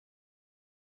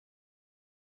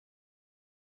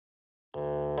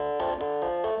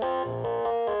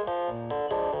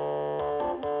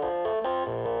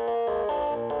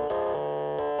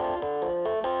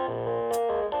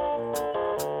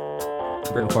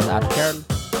Supreme Court Adam Karen.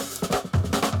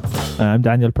 I'm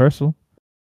Daniel Purcell.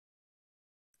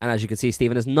 And as you can see,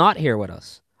 Stephen is not here with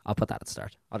us. I'll put that at the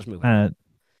start. I'll just move it.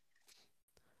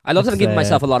 I love that I'm giving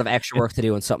myself a lot of extra work to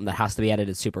do on something that has to be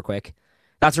edited super quick.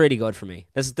 That's really good for me.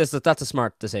 That's a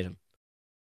smart decision.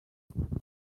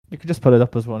 You could just put it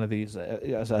up as one of these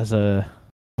as a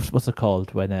what's it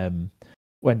called when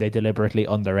they deliberately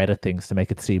under edit things to make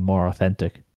it seem more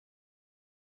authentic.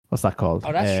 What's that called?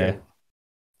 Oh, that's true.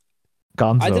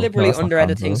 Gonzo. I deliberately under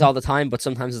edit things all the time, but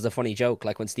sometimes it's a funny joke.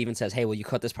 Like when Steven says, "Hey, will you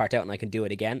cut this part out and I can do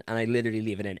it again?" And I literally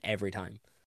leave it in every time.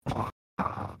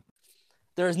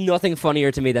 There is nothing funnier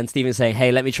to me than Steven saying,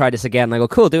 "Hey, let me try this again." And I go,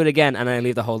 "Cool, do it again," and I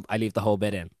leave the whole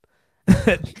bit in.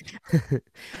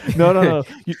 No.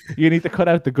 You need to cut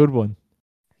out the good one.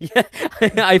 Yeah,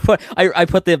 I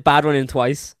put the bad one in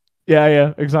twice.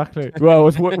 Yeah, exactly. Well,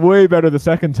 it was way better the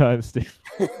second time, Steve.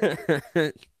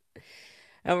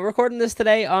 And we're recording this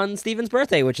today on Steven's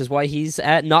birthday, which is why he's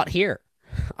not here,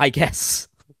 I guess.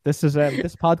 This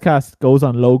podcast goes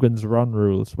on Logan's Run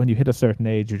rules. When you hit a certain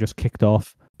age, you're just kicked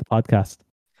off the podcast.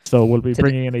 So we'll be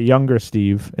bringing in a younger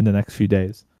Steve in the next few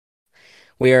days.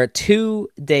 We are 2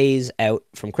 days out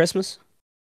from Christmas.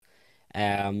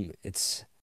 Since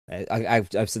I've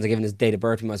given his date of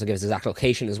birth, we might as well give his exact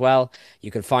location as well.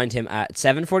 You can find him at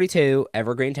 742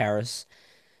 Evergreen Terrace.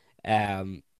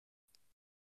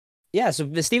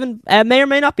 So Stephen may or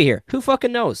may not be here. Who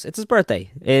fucking knows? It's his birthday.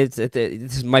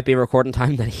 This might be a recording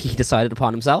time that he decided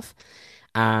upon himself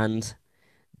and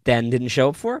then didn't show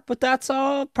up for. But that's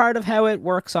all part of how it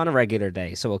works on a regular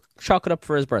day. So we'll chalk it up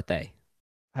for his birthday.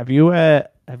 Have you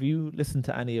listened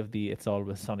to any of the It's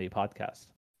Always Sunny podcast?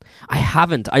 I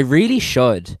haven't. I really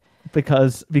should.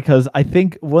 Because I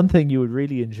think one thing you would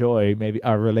really enjoy, maybe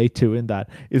or relate to in that,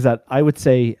 is that I would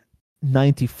say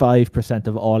 95%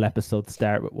 of all episodes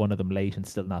start with one of them late and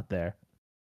still not there.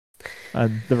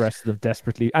 And the rest of them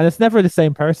desperately. And it's never the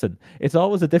same person. It's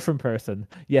always a different person.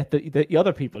 Yet the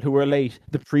other people who were late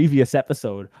the previous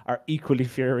episode are equally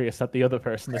furious at the other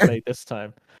person that's late this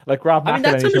time. Like Rob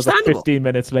McElhenney shows up 15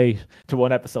 minutes late to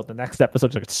one episode. The next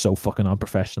episode, like, it's so fucking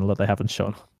unprofessional that they haven't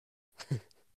shown.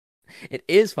 It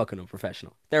is fucking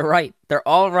unprofessional. They're right. They're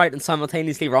all right and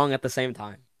simultaneously wrong at the same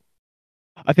time.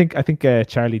 I think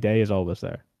Charlie Day is always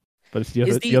there, but it's the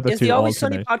other two. Is the Always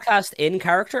Sunny podcast in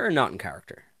character or not in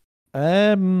character?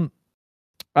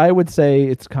 I would say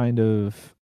it's kind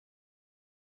of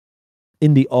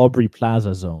in the Aubrey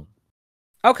Plaza zone.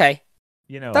 Okay,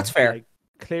 that's fair. Like,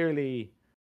 clearly,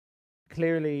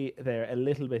 they're a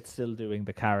little bit still doing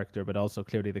the character, but also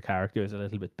clearly the character is a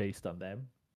little bit based on them.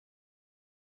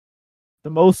 The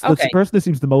person that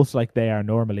seems the most like they are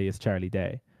normally is Charlie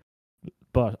Day.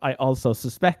 But I also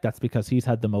suspect that's because he's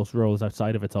had the most roles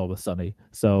outside of It's Always Sunny.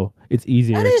 So it's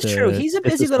easier. That is true. He's a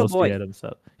busy little boy.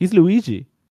 He's Luigi.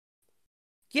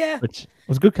 Yeah. Which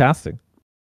was good casting.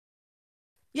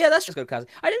 Yeah, that's just good casting.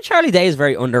 I think Charlie Day is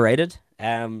very underrated.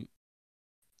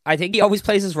 I think he always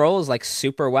plays his roles like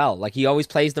super well. Like he always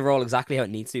plays the role exactly how it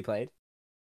needs to be played.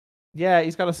 Yeah,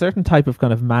 he's got a certain type of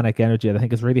kind of manic energy that I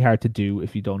think is really hard to do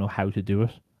if you don't know how to do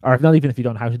it. Or not even if you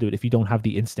don't know how to do it, if you don't have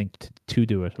the instinct to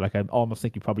do it. Like, I almost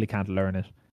think you probably can't learn it.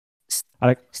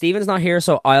 Steven's not here,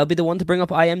 so I'll be the one to bring up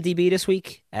IMDb this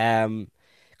week. Because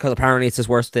apparently it's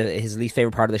his least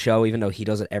favorite part of the show, even though he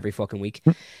does it every fucking week.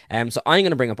 So I'm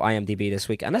going to bring up IMDb this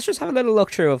week, and let's just have a little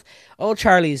look through of old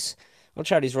Charlie's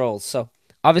roles. So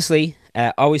obviously,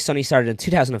 Always Sunny started in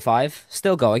 2005,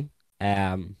 still going.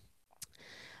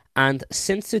 And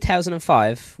since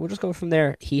 2005, we'll just go from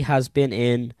there. He has been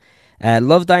in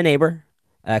Love Thy Neighbor,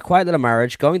 Quiet Little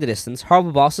Marriage, Going the Distance,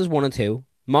 Horrible Bosses 1 and 2,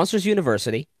 Monsters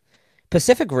University,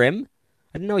 Pacific Rim.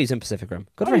 I didn't know he was in Pacific Rim.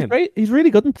 Good for him. Great. He's really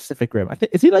good in Pacific Rim.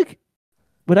 Is he like,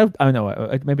 without, I don't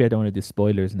know, maybe I don't want to do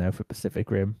spoilers now for Pacific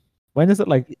Rim. When is it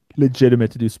like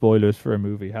legitimate to do spoilers for a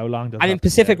movie? How long does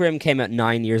Pacific Rim came out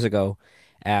 9 years ago.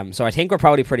 So I think we're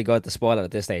probably pretty good at the spoiler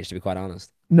at this stage, to be quite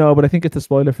honest. No, but I think it's a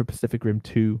spoiler for Pacific Rim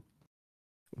 2.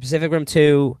 Pacific Rim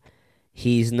 2,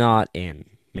 he's not in,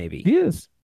 maybe. He is.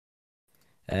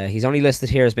 He's only listed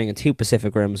here as being in 2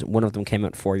 Pacific Rims. One of them came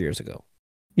out 4 years ago.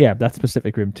 Yeah, that's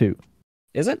Pacific Rim 2.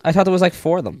 Is it? I thought there was like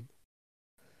 4 of them.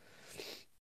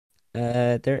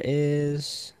 There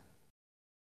is...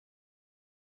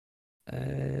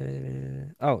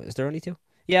 is there only 2?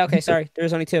 Yeah, okay, sorry.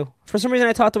 There's only 2. For some reason,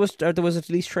 I thought there was at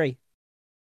least 3.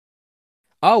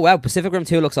 Oh, wow. Pacific Rim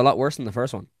 2 looks a lot worse than the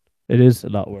first one. It is a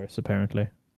lot worse, apparently.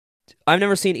 I've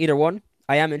never seen either one.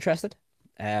 I am interested.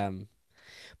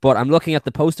 But I'm looking at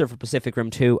the poster for Pacific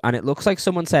Rim 2, and it looks like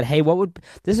someone said, hey,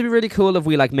 this would be really cool if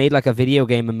we like made like a video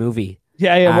game, a movie.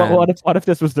 Yeah. What if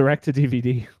this was direct to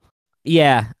DVD?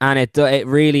 Yeah, and it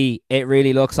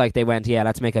really looks like they went, yeah,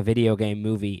 let's make a video game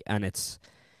movie, and it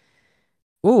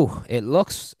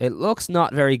looks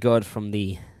not very good from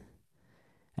the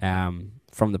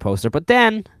poster. But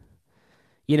then,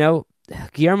 you know,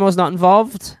 Guillermo's not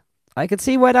involved. I could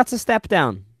see why that's a step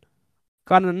down.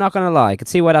 Not gonna lie, I could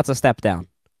see why that's a step down.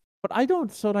 But I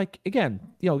don't. So like again,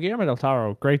 Guillermo del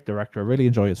Toro, great director. I really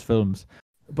enjoy his films,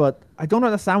 but I don't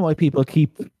understand why people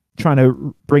keep trying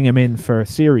to bring him in for a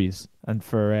series and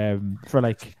for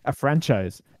like a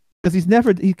franchise because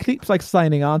he keeps like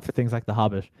signing on for things like The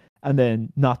Hobbit and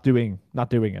then not doing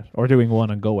it or doing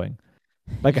one and going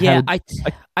like a Yeah, Hell like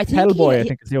I think Hellboy. I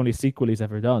think is the only sequel he's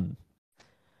ever done.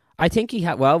 I think he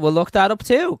had. Well, we'll look that up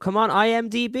too. Come on,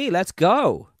 IMDb, let's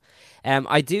go.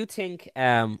 I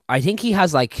think he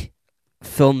has like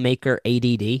filmmaker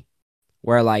ADD,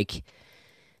 where like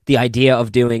the idea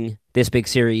of doing this big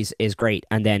series is great,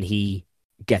 and then he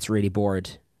gets really bored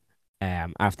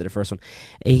after the first one.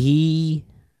 He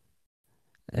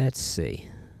Let's see.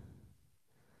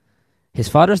 His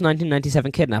father's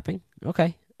 1997 kidnapping.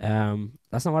 Okay.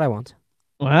 That's not what I want.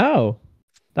 Wow,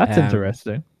 that's Um,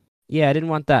 interesting. yeah, I didn't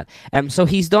want that. So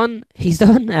he's done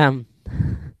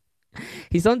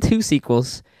two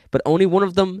sequels, but only one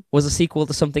of them was a sequel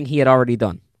to something he had already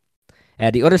done.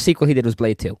 The other sequel he did was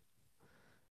Blade 2.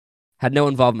 Had no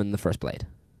involvement in the first Blade.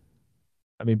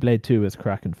 I mean, Blade 2 is a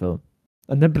cracking film,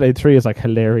 and then Blade 3 is like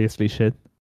hilariously shit.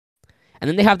 And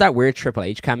then they have that weird Triple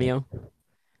H cameo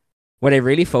where they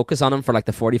really focus on him for like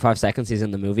the 45 seconds he's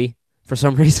in the movie for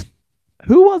some reason.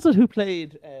 Who was it who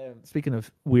played? Speaking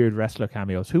of weird wrestler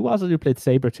cameos, who was it who played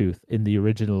Sabretooth in the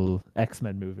original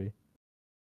X-Men movie?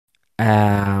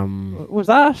 Um, Was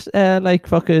that like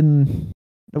fucking?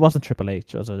 It wasn't Triple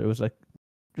H, was it? It was like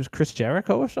just Chris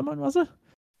Jericho or someone, was it?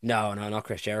 no, no, not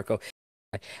Chris Jericho.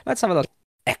 Let's have a look.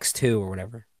 X2 or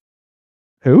whatever.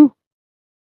 Who?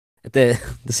 The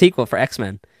sequel for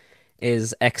X-Men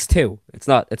is X2. It's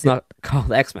not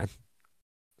called X-Men.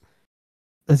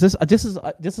 Is this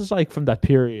is like from that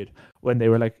period when they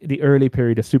were like the early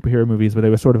period of superhero movies where they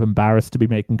were sort of embarrassed to be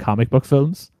making comic book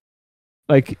films?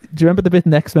 Like, do you remember the bit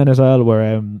in X Men as well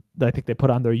where I think they put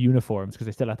on their uniforms because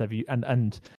they still have to have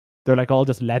and they're like all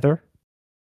just leather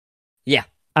Yeah.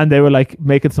 and they were like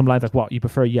making some lines like, "What, you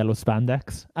prefer yellow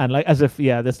spandex?" And like as if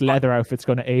this leather outfit's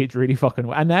going to age really fucking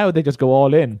well. And now they just go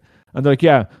all in and they're like,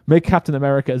 "Yeah, make Captain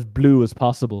America as blue as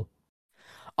possible."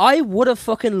 I would have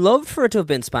fucking loved for it to have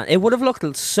been Span. It would have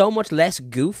looked so much less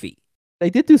goofy. They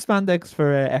did do spandex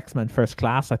for X Men First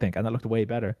Class, I think, and that looked way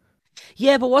better.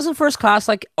 Yeah, but wasn't First Class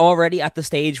like already at the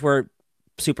stage where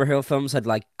superhero films had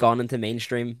like gone into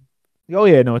mainstream? Oh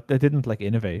yeah, no, they didn't like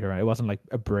innovate, right? It wasn't like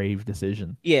a brave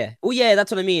decision. Yeah. Oh yeah,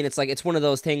 that's what I mean. It's like it's one of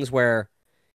those things where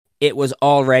it was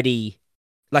already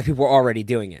like people were already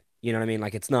doing it. You know what I mean?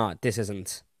 Like it's not. This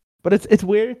isn't. But it's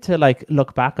weird to like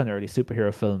look back on early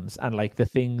superhero films and like the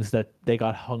things that they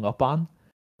got hung up on,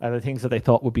 and the things that they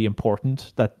thought would be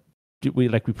important that we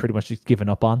pretty much just given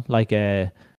up on, like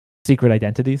secret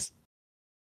identities.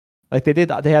 Like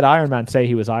they had Iron Man say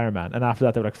he was Iron Man, and after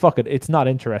that they were like, "Fuck it, it's not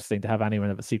interesting to have anyone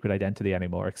have a secret identity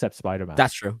anymore except Spider Man."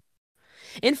 That's true.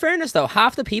 In fairness, though,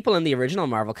 half the people in the original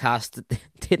Marvel cast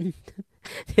didn't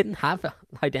didn't have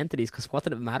identities because what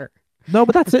did it matter? No,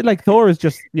 but that's it. Like Thor is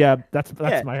just that's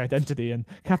Yeah, my identity, and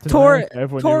Captain Thor, America,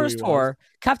 everyone knew Thor who is he was. Thor.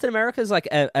 Captain America is like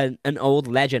an old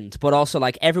legend, but also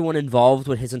like everyone involved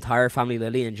with his entire family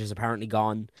lineage is apparently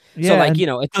gone. So Yeah, like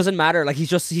and it doesn't matter. Like he's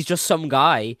just some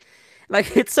guy.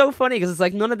 Like it's so funny because it's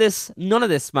like none of this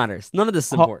matters. None of this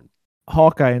is Haw- important.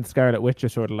 Hawkeye and Scarlet Witch are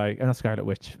sort of like, not Scarlet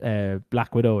Witch,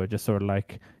 Black Widow are just sort of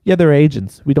like, yeah, they're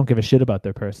agents. We don't give a shit about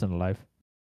their personal life.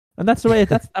 And that's the way.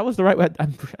 That was the right way.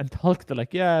 And Hulk, they're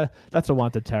like, yeah, that's a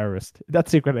wanted terrorist. That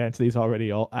secret identity is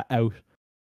already all out.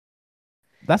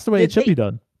 That's the way it Did should be they?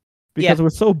 done. Yeah, Because it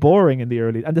was so boring in the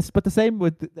early, and this, but the same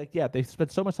with like, yeah, they spent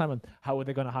so much time on how are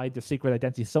they going to hide their secret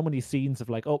identity. So many scenes of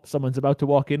like, oh, someone's about to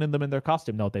walk in them in their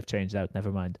costume. No, they've changed out.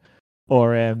 Never mind.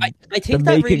 Or I the think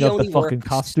that making really of the only fucking works.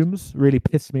 costumes really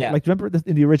pissed me. Yeah, Like, remember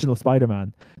in the original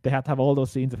Spider-Man, they had to have all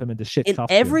those scenes of him in the shit in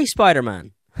costume. every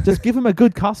Spider-Man. Just give him a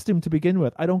good costume to begin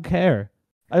with. I don't care.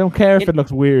 I don't care if In it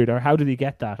looks weird or how did he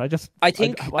get that. I I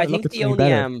think want I to look think at the something only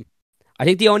better. I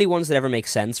think the only ones that ever make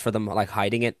sense for them like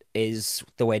hiding it is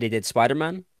the way they did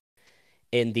Spider-Man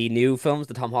in the new films,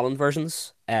 the Tom Holland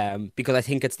versions. Because I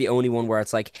think it's the only one where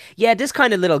it's like, yeah, this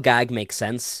kind of little gag makes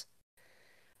sense.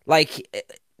 Like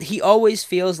he always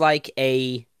feels like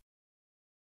a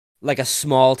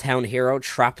small town hero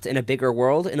trapped in a bigger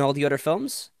world in all the other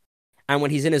films. And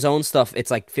when he's in his own stuff,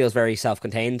 it's like feels very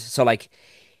self-contained. So like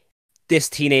this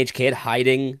teenage kid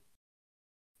hiding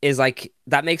is like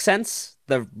that makes sense.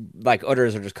 The like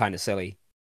others are just kind of silly.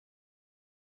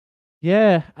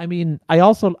 Yeah, I mean, I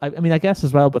guess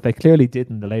as well, but they clearly did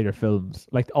in the later films,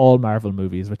 like all Marvel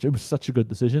movies, which it was such a good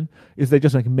decision, is they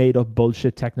just like made up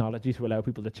bullshit technology to allow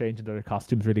people to change into their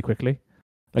costumes really quickly.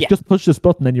 Like, Yeah, just push this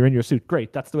button and you're in your suit.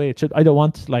 Great, that's the way it should. I don't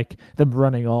want like them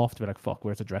running off to be like, "Fuck,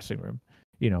 where's the dressing room?"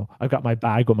 I've got my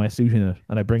bag with my suit in it,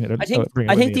 and I bring it I with think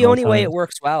me at the all only way it times.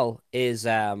 works well is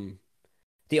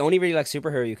the only really like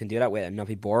superhero you can do that with and not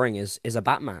be boring is a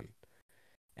Batman.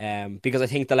 Because I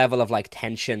think the level of like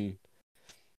tension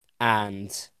and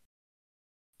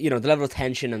the level of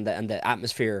tension and the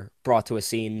atmosphere brought to a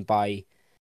scene by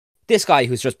this guy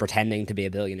who's just pretending to be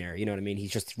a billionaire. You know what I mean?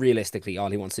 He's just realistically all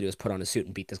he wants to do is put on a suit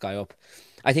and beat this guy up.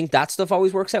 I think that stuff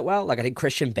always works out well. Like I think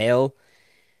Christian Bale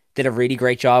did a really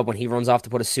great job when he runs off to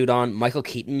put a suit on. Michael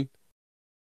Keaton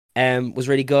was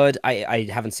really good. I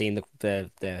haven't seen the The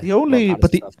Robert only,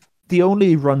 but Pattinson the stuff. the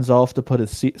only runs off to put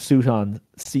his suit on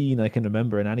scene I can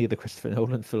remember in any of the Christopher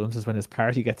Nolan films is when his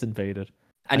party gets invaded,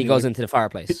 And and he goes into the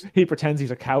fireplace. he pretends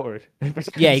he's a coward. He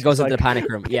Yeah, he pretends goes he's into the like panic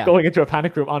room. Yeah. going into a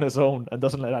panic room on his own and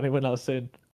doesn't let anyone else in.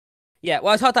 Yeah,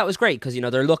 well, I thought that was great because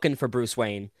they're looking for Bruce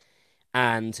Wayne,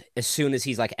 and as soon as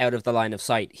he's like out of the line of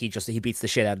sight, he beats the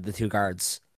shit out of the two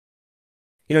guards.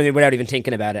 Without even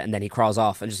thinking about it, and then he crawls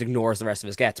off and just ignores the rest of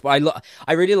his gets. But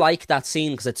I really like that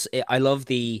scene because I love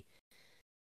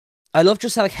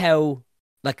just how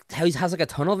he has like a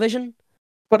tunnel vision.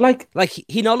 But like, Like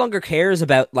he no longer cares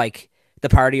about like the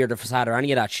party or the facade or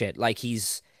any of that shit. Like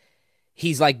he's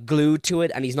like glued to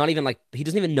it, and he's not even like he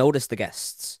doesn't even notice the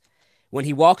guests when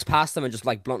he walks past them and just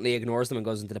like bluntly ignores them and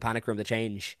goes into the panic room to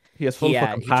change. he has full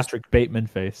fucking He just Patrick Bateman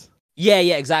face. yeah,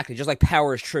 exactly, just like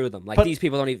powers through them. Like But these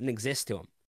people don't even exist to him.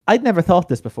 I'd never thought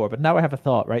this before, but now I have a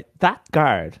thought. Right, that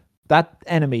guard, that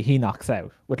enemy, he knocks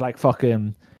out with like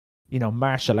fucking,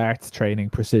 martial arts training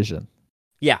precision.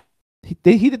 Yeah, He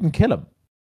didn't kill him.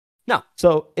 no,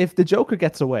 So if the Joker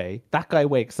gets away, that guy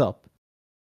wakes up.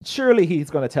 Surely he's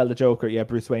going to tell the Joker, yeah,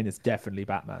 Bruce Wayne is definitely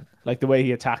Batman. Like the way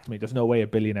he attacked me, there's no way a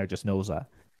billionaire just knows that.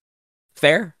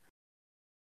 fair.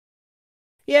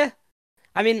 Yeah,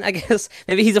 I mean, I guess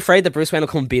maybe he's afraid that Bruce Wayne will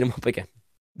come beat him up again.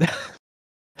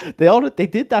 They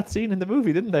did that scene in the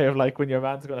movie, didn't they? Of like when your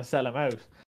man's going to sell him out,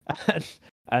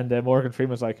 and Morgan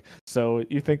Freeman's like, so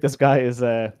you think this guy is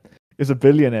a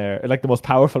billionaire, like the most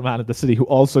powerful man in the city, who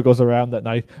also goes around at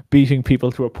night beating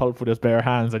people to a pulp with his bare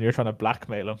hands, and you're trying to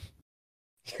blackmail him?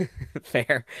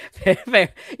 Fair, fair.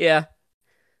 Yeah,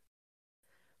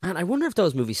 man, I wonder if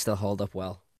those movies still hold up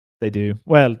well. They do.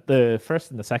 Well, the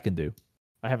first and the second do.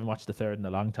 I haven't watched the third in a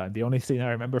long time. The only scene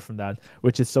I remember from that,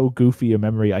 which is so goofy a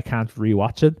memory I can't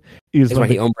rewatch it, is Is when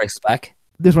he breaks back.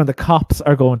 this when the cops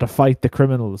are going to fight the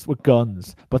criminals with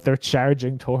guns, but they're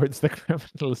charging towards the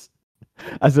criminals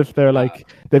as if they're like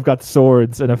they've got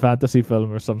swords in a fantasy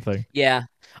film or something. Yeah,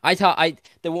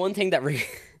 the one thing that really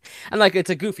and like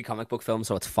it's a goofy comic book film,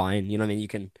 so it's fine. You know what I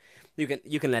mean?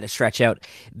 You can let it stretch out.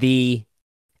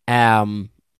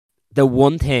 Um the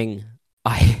one thing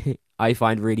I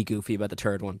find really goofy about the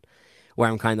third one, where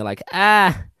I'm kind of like,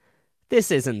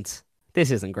 this isn't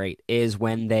great, is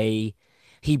when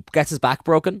he gets his back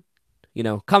broken.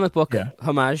 Comic book Yeah.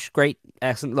 homage, great,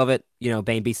 excellent, love it.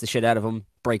 Bane beats the shit out of him,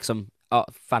 breaks him. Oh,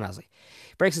 fantastic.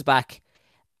 Breaks his back,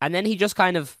 and then he just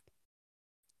kind of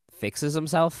fixes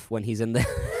himself when he's in the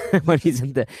when he's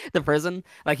in the prison.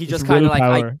 Like he It's just kind of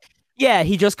willpower.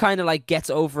 he just kind of like gets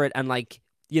over it and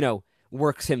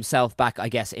works himself back, I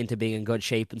guess, into being in good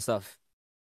shape and stuff.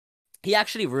 He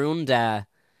actually ruined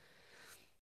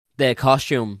the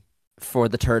costume for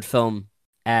the third film,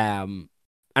 and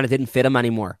it didn't fit him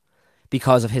anymore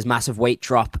because of his massive weight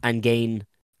drop and gain,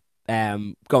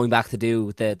 going back to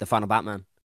do the final Batman.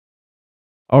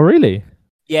 Oh, really?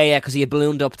 Yeah, because he had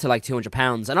ballooned up to like 200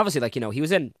 pounds, and obviously, he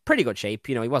was in pretty good shape.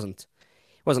 He wasn't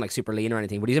like super lean or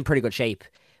anything, but he's in pretty good shape.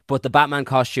 But the Batman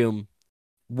costume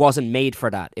wasn't made for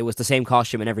that. It was the same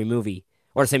costume in every movie,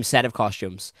 or the same set of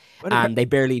costumes, and they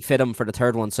barely fit him for the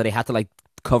third one, so they had to like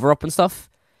cover up and stuff.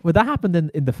 Well, that happened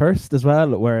in the first as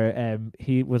well, where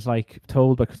he was like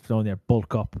told by Christian Bale,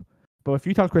 bulk up. But if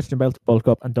you tell Christian Bale to bulk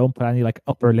up and don't put any like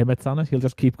upper limits on it, he'll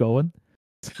just keep going.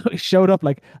 So he showed up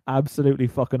like absolutely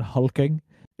fucking hulking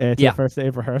to the first day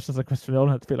of rehearsals, and Christopher Nolan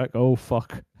had to be like, "Oh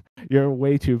fuck, you're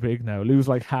way too big now. Lose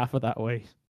like half of that weight."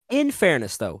 In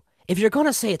fairness, though, if you're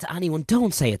gonna say it to anyone,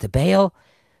 don't say it to Bale.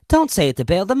 Don't say it to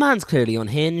Bale. The man's clearly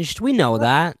unhinged. We know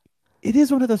that. It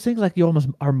is one of those things like you almost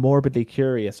are morbidly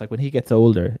curious. Like when he gets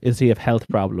older, is he have health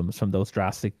problems from those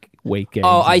drastic weight gains?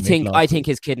 Oh, I and weight think losses?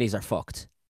 his kidneys are fucked.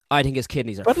 I think his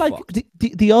kidneys are But like fucked.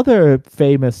 the other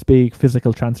famous big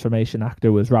physical transformation actor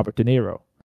was Robert De Niro.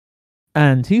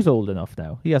 And he's old enough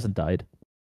now. He hasn't died.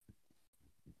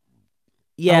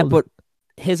 How Yeah, old is but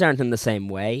his aren't in the same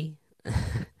way.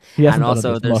 he? And Hasn't done it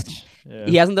also as there's much. Yeah.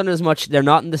 he hasn't done it as much. They're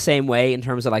not in the same way in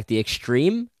terms of like the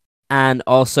extreme, and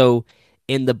also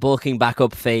in the bulking back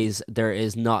up phase, there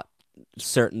is not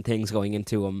certain things going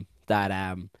into him that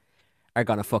are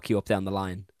gonna fuck you up down the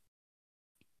line.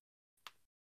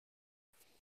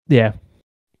 Yeah.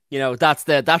 You know, that's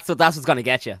what's gonna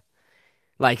get you.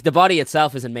 Like the body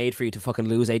itself isn't made for you to fucking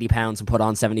lose 80 pounds and put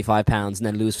on 75 pounds and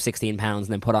then lose 16 pounds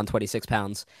and then put on 26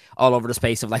 pounds all over the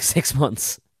space of like 6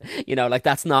 months. You know, like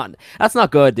that's not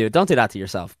good, dude. Don't do that to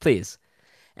yourself, please.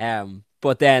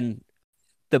 But then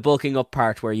the bulking up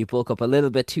part where you bulk up a little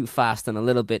bit too fast and a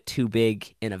little bit too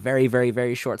big in a very, very,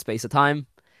 very short space of time,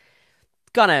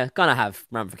 gonna have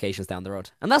ramifications down the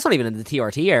road. And that's not even in the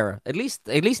TRT era. At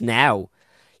least now,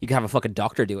 you can have a fucking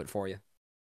doctor do it for you.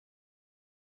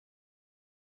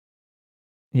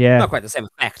 Yeah. Not quite the same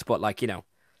effect, but like,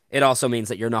 it also means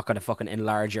that you're not gonna fucking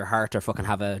enlarge your heart or fucking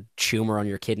have a tumor on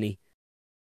your kidney.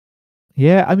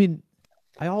 Yeah. I mean,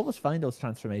 I always find those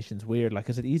transformations weird. Like,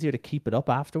 is it easier to keep it up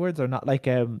afterwards or not? Like,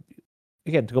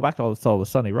 again, to go back to All It's Always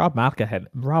Sunny, Rob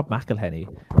McElhenney,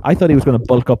 I thought he was going to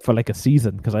bulk up for like a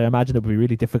season because I imagine it would be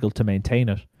really difficult to maintain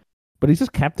it. But he's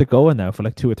just kept it going now for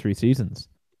like 2 or 3 seasons.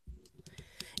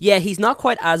 Yeah, he's not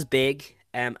quite as big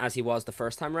as he was the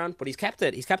first time around, but he's kept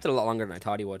it a lot longer than I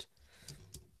thought he would.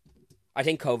 I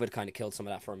think COVID kind of killed some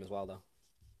of that for him as well, though.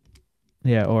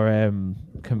 Yeah, or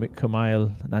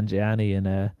Kumail Nanjiani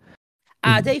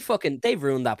They in fucking they've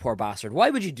ruined that poor bastard. Why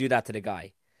would you do that to the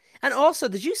guy? And also,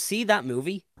 did you see that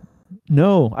movie?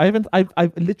 no, I haven't.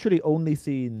 I've literally only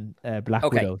seen Black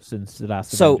Okay, Widow since the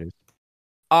last so Avengers.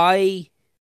 I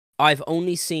I've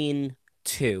only seen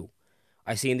two.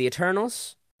 I seen the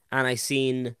Eternals, and I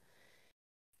seen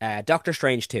Doctor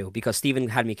Strange too because Steven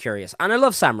had me curious, and I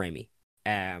love Sam Raimi.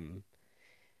 Um,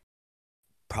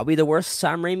 Probably the worst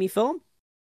Sam Raimi film.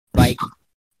 Like,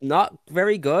 not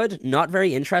very good, not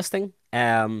very interesting.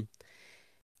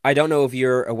 I don't know if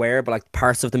you're aware, but like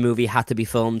parts of the movie had to be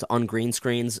filmed on green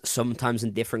screens, sometimes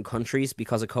in different countries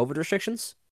because of COVID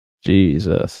restrictions.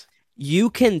 Jesus. You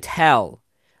can tell.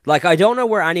 Like, I don't know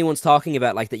where anyone's talking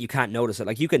about like that you can't notice it.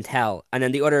 Like you can tell. And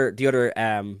then the other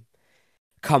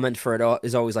comment for it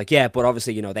is always like, yeah, but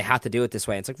obviously, they had to do it this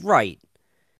way. And it's like, right.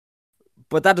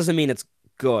 But that doesn't mean it's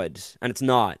good. And it's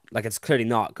not. Like it's clearly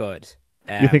not good.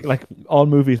 You think Um like all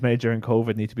movies made during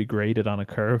COVID need to be graded on a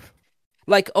curve?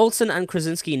 like Olsen and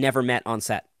Krasinski never met on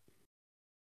set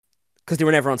because they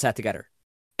were never on set together.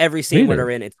 Every scene where Really? they're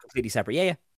in, it's completely separate. Yeah,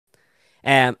 yeah.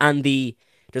 And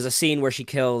there's a scene where she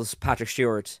kills Patrick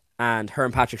Stewart, and her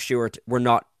and Patrick Stewart were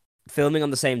not filming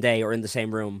on the same day or in the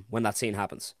same room when that scene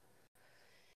happens.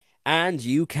 And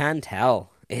you can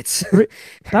tell it's Re-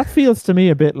 That feels to me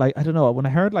a bit like I don't know. When I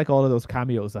heard like all of those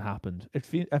cameos that happened, it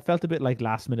felt a bit like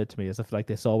last minute to me, as if like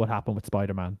they saw what happened with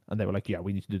Spider Man and they were like, "Yeah,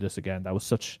 we need to do this again." That was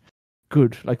such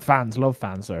good. Like fans love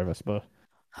fan service, but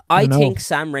I I don't know. think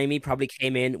Sam Raimi probably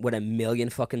came in with a million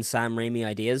fucking Sam Raimi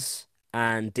ideas,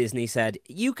 and Disney said,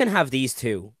 "You can have these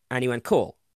two," and he went,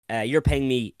 "Cool. You're paying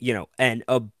me, an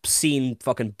obscene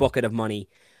fucking bucket of money.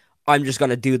 I'm just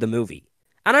gonna do the movie,"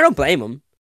 and I don't blame him.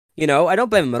 I don't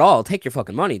blame him at all. Take your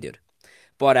fucking money, dude.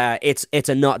 But it's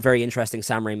a not very interesting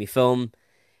Sam Raimi film.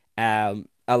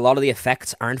 A lot of the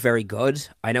effects aren't very good.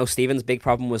 I know Steven's big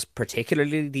problem was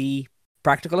particularly the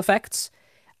practical effects,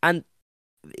 and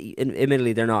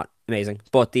admittedly they're not amazing,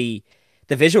 but the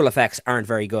visual effects aren't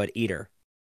very good either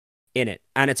in it.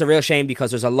 And it's a real shame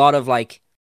because there's a lot of like,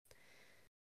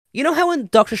 how in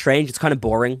Doctor Strange it's kind of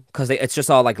boring because it's just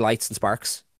all like lights and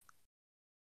sparks.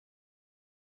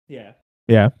 Yeah.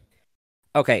 Yeah.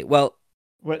 Okay, well,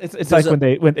 Well, it's there's like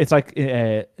a when it's like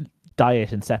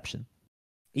diet inception.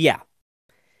 yeah.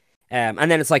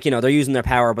 And then it's like, they're using their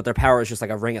power, but their power is just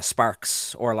like a ring of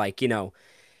sparks, or like,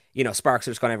 sparks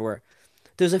are just going everywhere.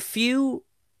 There's a few,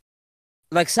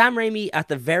 like Sam Raimi at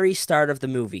the very start of the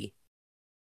movie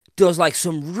does like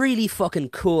some really fucking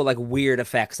cool, like weird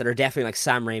effects that are definitely like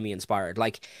Sam Raimi inspired.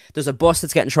 Like there's a bus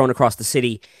that's getting thrown across the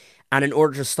city, and in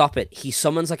order to stop it, he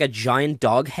summons like a giant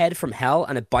dog head from hell,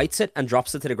 and it bites it and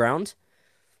drops it to the ground.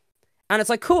 And it's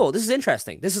like, cool, this is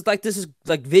interesting. This is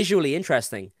like visually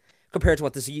interesting compared to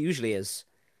what this usually is.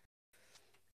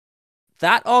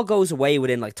 That all goes away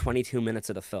within like 22 minutes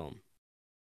of the film.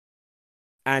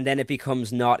 And then it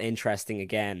becomes not interesting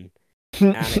again.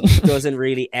 And it doesn't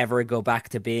really ever go back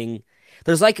to being.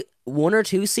 There's like one or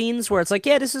two scenes where it's like,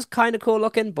 yeah, this is kind of cool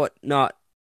looking, but not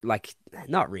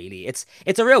really. It's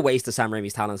a real waste of Sam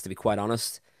Raimi's talents, to be quite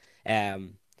honest.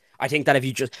 Um, I think that I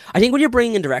think when you're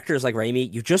bringing in directors like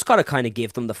Raimi, you just got to kind of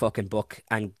give them the fucking book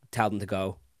and tell them to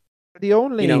go. The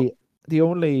You know,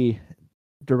 only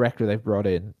director they've brought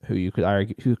in who you could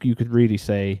argue, who you could really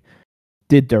say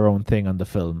did their own thing on the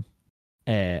film,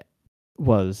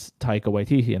 was Taika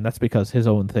Waititi, and that's because his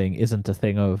own thing isn't a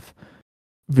thing of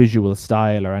visual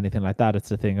style or anything like that.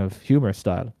 It's a thing of humor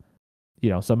style.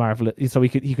 So Marvel, so he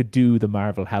could do the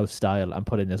Marvel house style and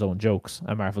put in his own jokes,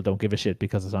 and Marvel don't give a shit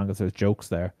because as long as there's jokes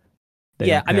there, they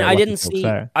yeah. don't I mean, care what the jokes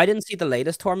are. I didn't see the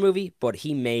latest Thor movie, but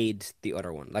he made the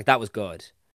other one. Like that was good.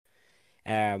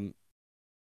 Bonjour.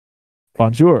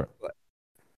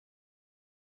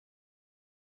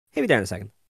 He'll be there in a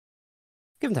second.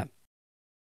 Give him time.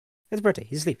 It's his birthday.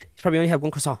 He's asleep. He's probably only had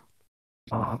one croissant.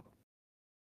 Oh,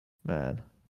 man,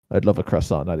 I'd love a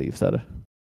croissant. Now that you've said it.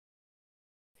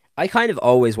 I kind of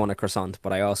always want a croissant,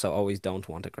 but I also always don't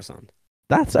want a croissant.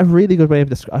 That's a really good way of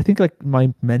describing. I think like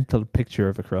my mental picture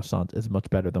of a croissant is much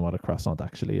better than what a croissant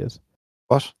actually is.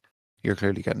 What? You're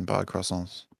clearly getting bad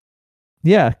croissants.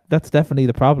 Yeah, that's definitely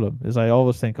the problem. Is I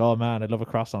always think, oh man, I love a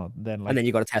croissant, and then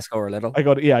you go to Tesco or Lidl. I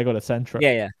go to Centra.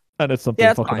 Yeah, and it's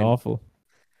something fucking awful.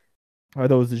 Or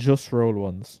those Just Roll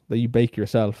ones that you bake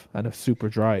yourself and it's super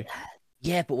dry.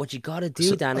 Yeah, but what you gotta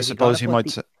do, Dan, is you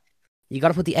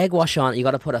gotta put the egg wash on. You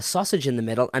gotta put a sausage in the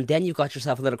middle, and then you've got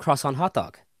yourself a little croissant hot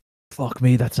dog. Fuck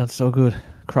me, that sounds so good.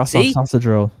 Croissant sausage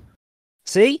roll.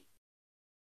 See?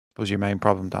 But your main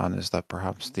problem, Dan, is that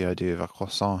perhaps the idea of a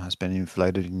croissant has been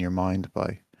inflated in your mind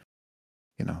by,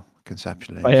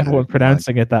 conceptually. By everyone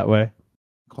pronouncing it that way.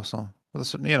 Croissant. Well,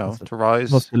 to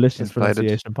rise. Most delicious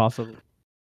pronunciation possible.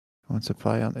 It's a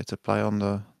play on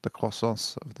the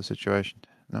croissants of the situation.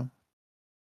 No?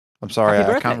 I'm sorry,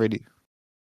 I can't really.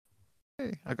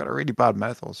 Hey, I got a really bad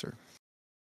mouth ulcer.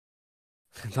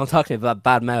 Don't talk to me about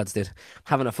bad mouths, dude. I'm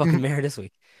having a fucking mare this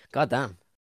week. God damn.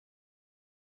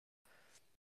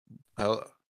 I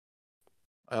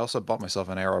also bought myself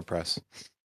an AeroPress.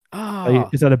 Oh.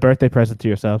 Is that a birthday present to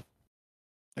yourself?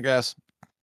 I guess.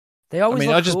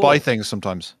 I just buy things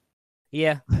sometimes.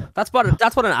 Yeah, that's what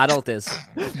an adult is.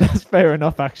 That's fair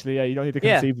enough, actually. Yeah, you don't need to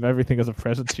conceive of everything as a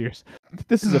present to yours.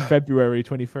 This is a February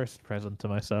 21st present to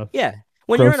myself. Yeah,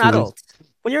 when you're an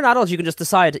adult, you can just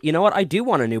decide, you know what, I do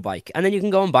want a new bike, and then you can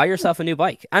go and buy yourself a new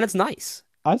bike, and it's nice.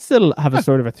 I still have a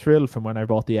sort of a thrill from when I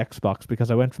bought the Xbox, because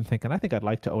I went from thinking I think I'd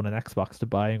like to own an Xbox to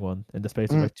buying one in the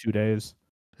space of like 2 days.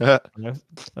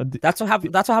 That's what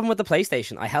happened with the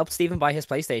PlayStation. I helped Stephen buy his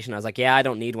PlayStation. I was like, yeah, I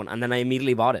don't need one, and then I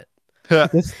immediately bought it.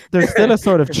 There's still a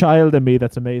sort of child in me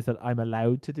that's amazed that I'm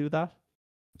allowed to do that.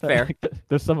 Fair.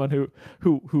 There's someone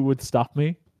who would stop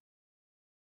me.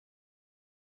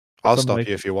 I'll stop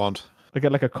you if you want. I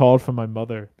get like a call from my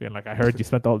mother being like, I heard you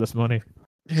spent all this money.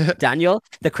 Daniel,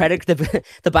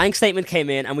 the bank statement came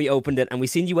in and we opened it and we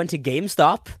seen you went to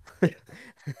GameStop.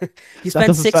 You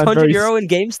spent €600 in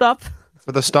GameStop?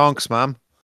 For the stonks, ma'am.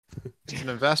 It's an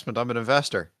investment. I'm an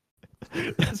investor.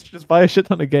 Just buy a shit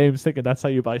ton of games thinking that's how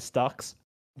you buy stocks.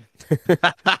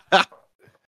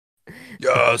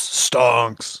 Yes,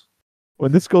 stonks.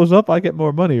 When this goes up, I get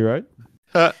more money, right?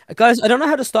 Guys, I don't know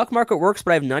how the stock market works,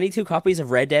 but I have 92 copies of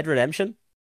Red Dead Redemption.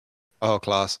 Oh,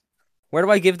 class. What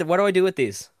do I do with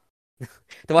these?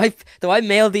 do I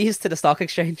mail these to the stock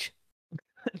exchange?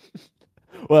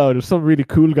 Well, there's some really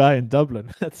cool guy in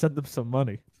Dublin. Let's send them some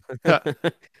money.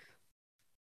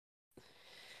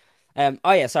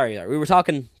 Oh yeah, sorry. We were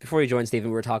talking before you joined, Stephen.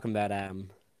 We were talking about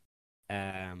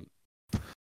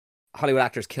Hollywood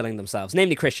actors killing themselves,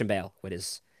 namely Christian Bale, with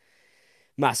his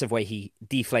massive way he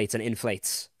deflates and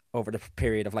inflates over the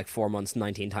period of like 4 months,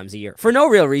 19 times a year for no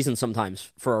real reason. Sometimes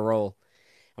for a role,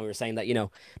 and we were saying that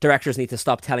directors need to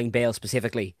stop telling Bale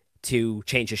specifically to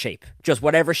change his shape. Just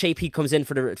whatever shape he comes in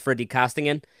for the casting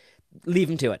in, leave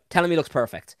him to it. Tell him he looks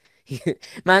perfect.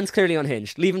 Man's clearly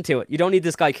unhinged. Leave him to it. You don't need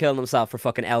this guy killing himself for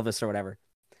fucking Elvis or whatever.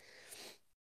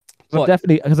 I'm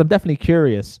definitely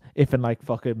curious if in like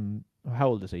fucking, how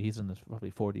old is he? He's in his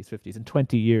probably 40s, 50s. In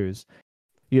 20 years,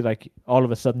 you like all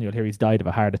of a sudden you'll hear he's died of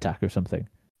a heart attack or something.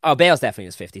 Oh, Bale's definitely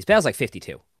in his 50s. Bale's like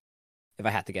 52, if I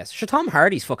had to guess. Sure, Tom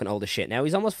Hardy's fucking old as shit now.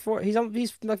 He's almost he's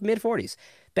like mid 40s.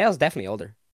 Bale's definitely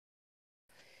older.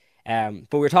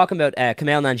 But we were talking about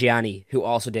Kumail Nanjiani, who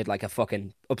also did like a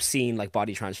fucking obscene like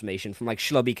body transformation from like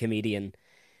schlubby comedian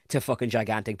to fucking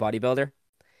gigantic bodybuilder.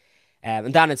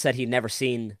 And Dan had said he'd never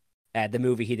seen the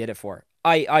movie he did it for.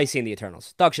 I seen the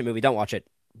Eternals. Dog shit movie. Don't watch it.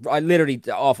 I literally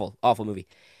awful movie.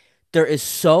 There is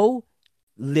so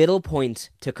little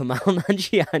point to Kumail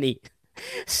Nanjiani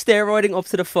steroiding up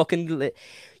to the fucking.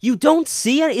 You don't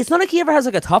see it. It's not like he ever has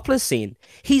like a topless scene.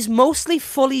 He's mostly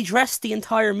fully dressed the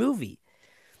entire movie.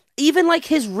 Even like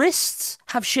his wrists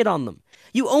have shit on them.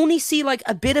 You only see like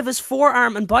a bit of his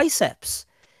forearm and biceps.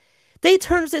 They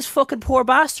turned this fucking poor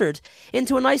bastard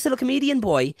into a nice little comedian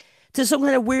boy to some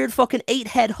kind of weird fucking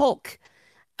 8-head Hulk.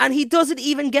 And he doesn't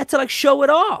even get to like show it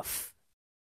off.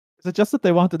 Is it just that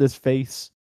they wanted his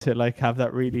face to like have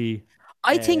that really?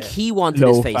 I think he wanted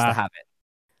his face to have it.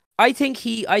 I think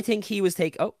he was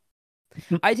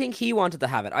I think he wanted to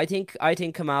have it. I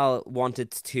think Kamal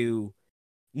wanted to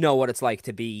know what it's like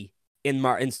to be in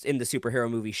the superhero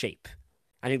movie shape.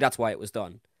 I think that's why it was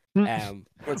done. It's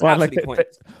absolutely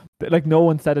pointless. Like no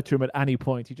one said it to him at any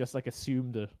point. He just like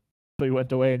assumed it. So he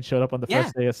went away and showed up on the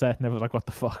first day of set, and everyone was like, "What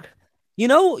the fuck?" You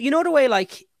know the way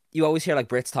like you always hear like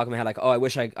Brits talking about how like, oh, I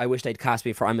wish they'd cast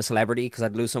me for I'm a Celebrity because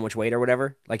I'd lose so much weight or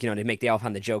whatever. Like, you know, they'd make the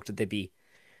offhanded joke that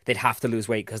they'd have to lose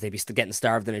weight because they'd be getting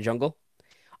starved in a jungle.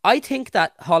 I think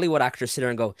that Hollywood actors sit there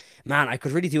and go, man, I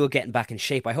could really do with getting back in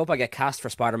shape. I hope I get cast for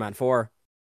Spider-Man 4.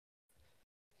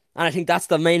 And I think that's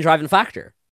the main driving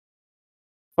factor.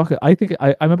 Okay, I think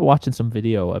I remember watching some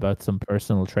video about some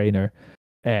personal trainer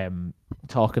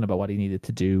talking about what he needed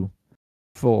to do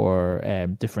for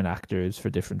different actors for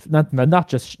different not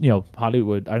just, you know,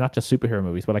 Hollywood or not just superhero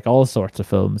movies, but like all sorts of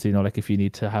films, you know, like if you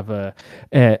need to have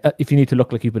if you need to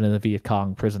look like you've been in a Viet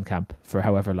Cong prison camp for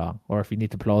however long, or if you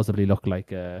need to plausibly look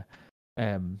like a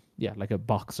like a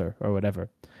boxer or whatever.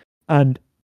 And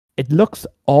it looks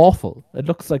awful. It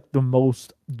looks like the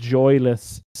most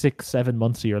joyless 6-7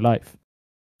 months of your life.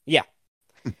 Yeah.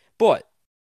 But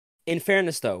in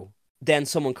fairness though, then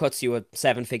someone cuts you a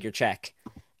 7-figure check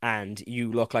and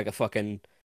you look like a fucking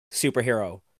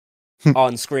superhero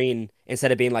on screen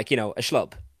instead of being like, you know, a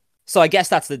schlub. So I guess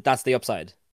that's the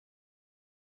upside.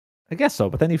 I guess so,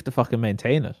 but then you have to fucking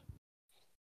maintain it.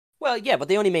 Well, yeah, but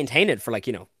they only maintain it for like,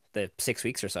 you know, the 6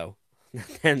 weeks or so.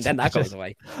 and then that goes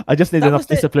away. I just need enough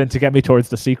discipline to get me towards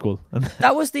the sequel.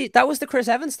 that was the Chris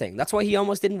Evans thing. That's why he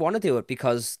almost didn't want to do it,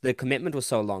 because the commitment was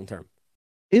so long term.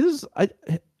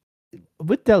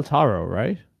 With Del Toro,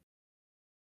 right?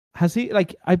 Has he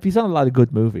he's done a lot of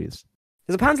good movies.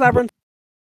 Is it Pan's Labyrinth?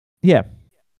 Yeah.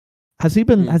 Has he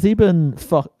been is he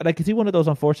one of those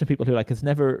unfortunate people who like has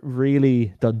never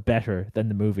really done better than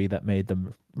the movie that made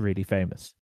them really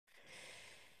famous?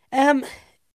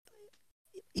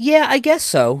 Yeah, I guess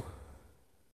so.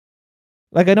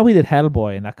 Like, I know he did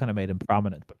Hellboy and that kind of made him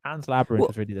prominent, but Pan's Labyrinth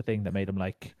was really the thing that made him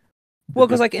like. Well,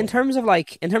 because like in terms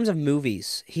of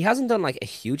movies, he hasn't done like a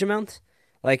huge amount.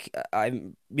 Like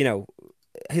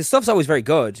his stuff's always very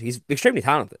good. He's extremely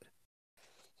talented.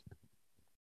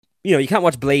 You know, you can't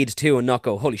watch Blade 2 and not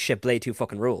go, holy shit, Blade 2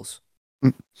 fucking rules.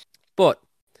 But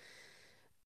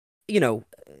you know,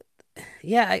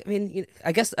 yeah, I mean,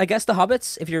 I guess the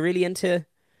Hobbits, if you're really into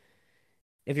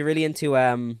he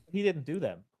didn't do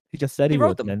them. He just said he wrote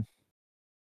would them. Then.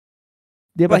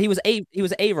 Yeah, but he was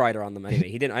a writer on them anyway.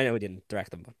 He didn't. I know he didn't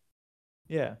direct them, but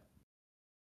yeah.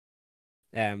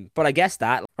 But I guess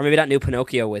that, or maybe that new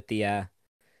Pinocchio with the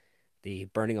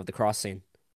burning of the cross scene.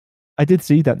 I did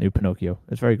see that new Pinocchio.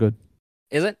 It's very good.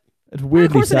 Is it? It's weirdly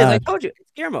of course sad. It is. I told you,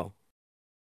 it's Guillermo.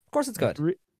 Of course, it's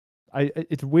good.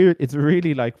 It's weird. It's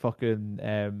really like fucking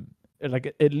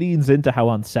like it leans into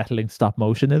how unsettling stop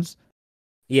motion is.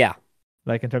 Yeah.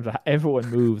 Like in terms of how everyone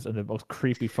moves in the most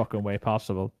creepy fucking way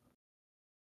possible.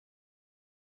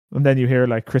 And then you hear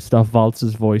like Christoph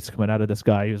Waltz's voice coming out of this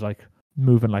guy who's like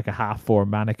moving like a half-form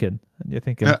mannequin. And you're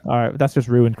thinking, all right, that's just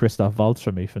ruined Christoph Waltz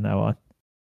for me from now on.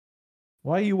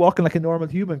 Why are you walking like a normal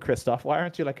human, Christoph? Why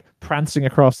aren't you like prancing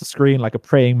across the screen like a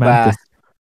praying mantis?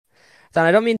 Dan,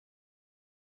 I don't mean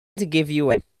to give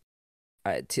you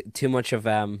too much of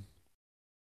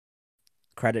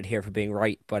credit here for being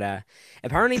right, but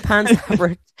apparently Pan's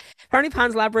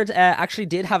Labyrinth actually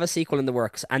did have a sequel in the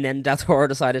works, and then Del Toro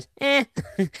decided and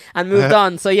moved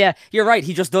on. So yeah, you're right,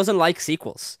 he just doesn't like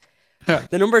sequels.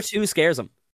 The number 2 scares him,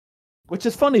 which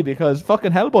is funny because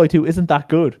fucking Hellboy 2 isn't that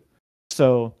good,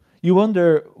 so you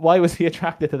wonder why was he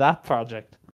attracted to that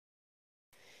project.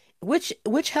 Which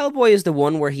Hellboy is the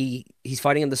one where he's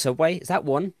fighting in the subway? Is that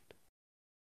one?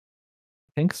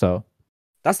 I think so.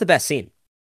 That's the best scene.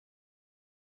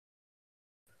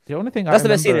 The only thing that's the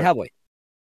best scene in Hellboy.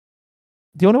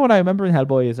 The only one I remember in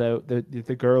Hellboy is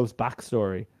the girl's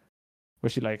backstory, where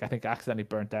she like I think accidentally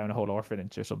burnt down a whole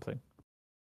orphanage or something.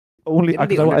 Only I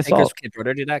saw kid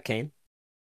brother do that, Kane.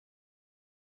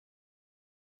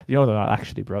 You know they're not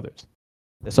actually brothers.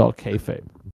 It's all kayfabe.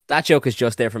 That joke is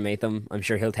just there for Matham. I'm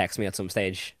sure he'll text me at some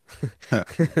stage.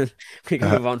 We can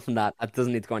move on from that. That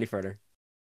doesn't need to go any further.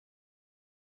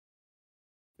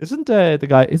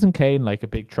 Isn't Kane like a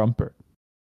big trumper?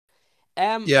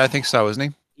 Yeah, I think so, isn't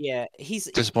he? Yeah, he's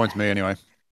disappoints me anyway.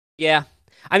 Yeah,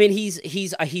 I mean,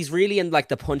 he's really in like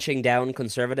the punching down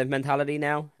conservative mentality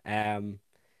now.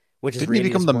 Which is Didn't really he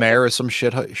become the disappointing. mayor of some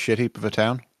shit heap of a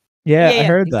town? Yeah, I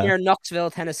heard He's that. near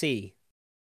Knoxville, Tennessee.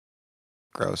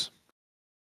 Gross.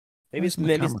 Maybe Where's it's my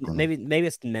maybe camera it's, gone? maybe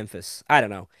it's Memphis. I don't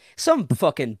know. Some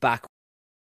fucking backwater.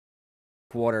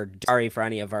 Sorry for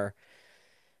any of our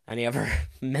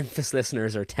Memphis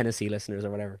listeners or Tennessee listeners or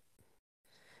whatever.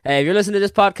 Hey, if you're listening to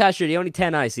this podcast, you're the only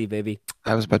 10 I see, baby.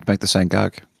 I was about to make the same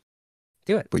gag,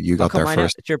 Do it. but you I'll got cut there mine out.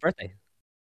 first. It's your birthday.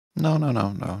 No.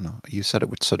 You said it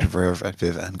with such verve,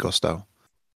 viv, and gusto.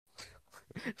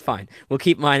 Fine. We'll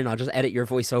keep mine and I'll just edit your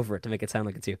voice over it to make it sound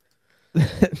like it's you.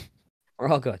 We're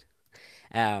all good.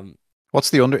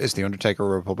 What's is the Undertaker a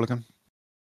Republican?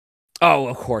 Oh,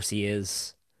 of course he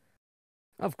is.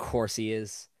 Of course he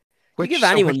is. You Which, give so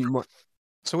anyone which, more.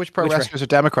 so which pro Which wrestlers are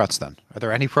Democrats then? Are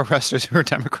there any pro wrestlers who are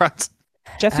Democrats?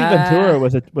 Jesse Ventura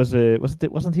wasn't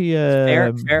he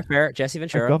Fair. Jesse a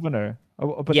Ventura. governor?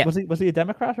 But Yeah. was he a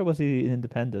Democrat or was he an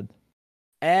independent?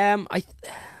 Okay,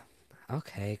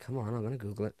 come on, I'm gonna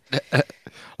Google it.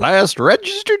 Last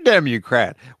registered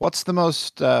Democrat. What's the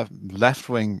most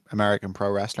left-wing American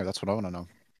pro wrestler? That's what I want to know.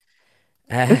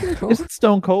 Isn't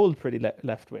Stone Cold pretty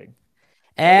left wing?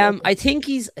 I think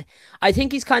he's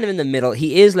kind of in the middle.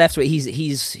 He is left wing.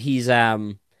 He is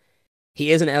an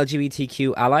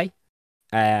LGBTQ ally.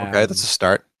 Okay, that's a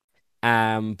start.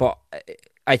 But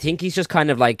I think he's just kind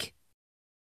of like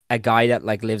a guy that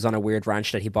like lives on a weird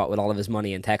ranch that he bought with all of his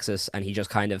money in Texas, and he just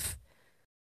kind of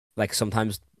like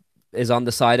sometimes is on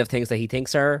the side of things that he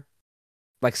thinks are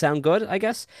like sound good, I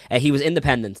guess. He was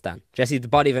independent then. Jesse the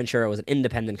Body Ventura was an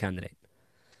independent candidate.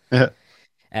 Yeah.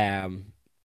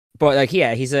 But like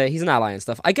yeah, he's an ally and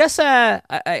stuff. I guess I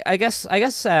guess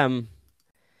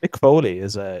Mick Foley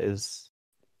is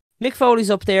Mick Foley's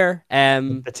up there.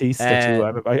 Batista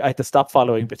too. I had to stop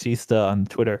following Batista on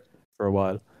Twitter for a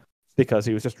while because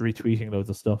he was just retweeting loads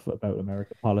of stuff about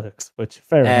American politics, which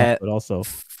fair enough, but also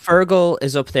Fergal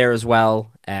is up there as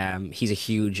well. He's a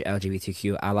huge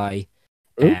LGBTQ ally.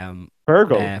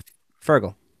 Fergal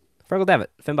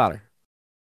Devitt, Finn Balor.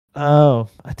 Oh,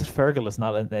 Fergal is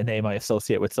not a name I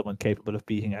associate with someone capable of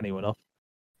beating anyone up.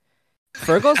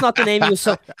 Fergal's not the name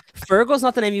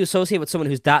you associate with someone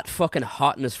who's that fucking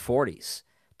hot in his 40s.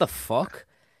 The fuck?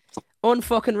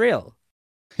 Unfucking real.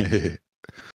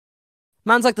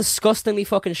 Man's like disgustingly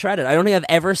fucking shredded. I don't think I've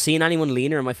ever seen anyone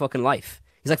leaner in my fucking life.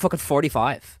 He's like fucking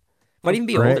 45. Might even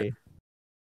be older.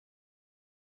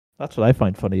 That's what I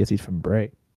find funny is he's from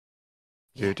Bray.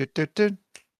 Yeah.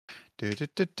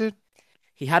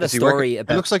 He had a story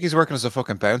about... It looks like he's working as a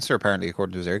fucking bouncer, apparently,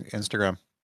 according to his Instagram.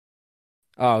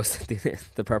 Oh,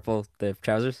 the purple, the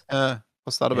trousers?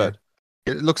 What's that about?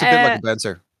 It looks a bit like a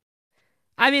bouncer.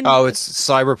 I mean... Oh, it's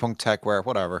cyberpunk tech wear,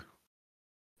 whatever.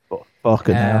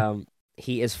 Fucking hell.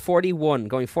 He is 41,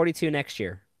 going 42 next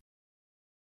year.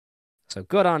 So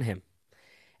good on him.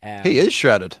 He is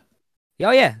shredded.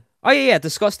 Oh yeah,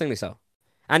 disgustingly so.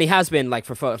 And he has been like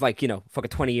for fucking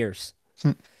 20 years.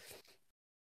 Well,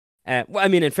 I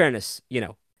mean, in fairness,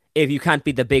 if you can't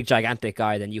be the big gigantic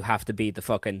guy, then you have to be the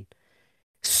fucking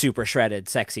super shredded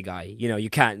sexy guy. You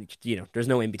can't, there's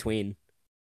no in between.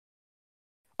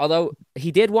 Although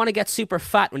he did want to get super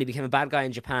fat when he became a bad guy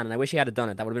in Japan, and I wish he had done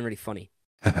it. That would have been really funny.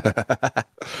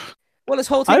 Well, his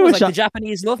whole thing was like, the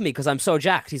Japanese love me because I'm so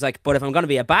jacked. He's like, but if I'm going to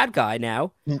be a bad guy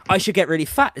now, I should get really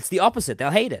fat. It's the opposite.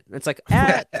 They'll hate it. And it's like,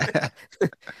 I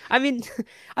mean,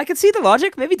 I can see the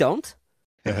logic. Maybe don't.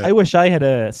 I wish I had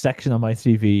a section on my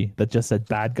CV that just said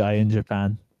bad guy in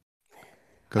Japan.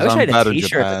 I wish I had a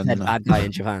t-shirt that said bad guy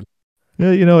in Japan.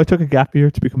 Yeah, I took a gap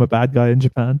year to become a bad guy in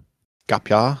Japan. Gap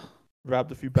year?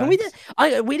 Grabbed a few bags.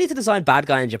 We need to design bad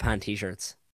guy in Japan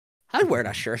t-shirts. I'd wear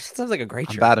that shirt. It sounds like a great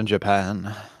shirt. Bad in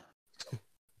Japan.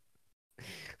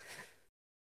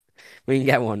 We can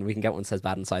get one. We can get one that says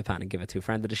bad in Saipan and give it to a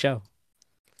friend of the show.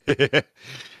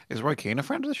 Is Roy Keane a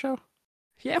friend of the show?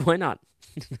 Yeah, why not?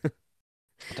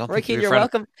 Roy Keane, you're friend.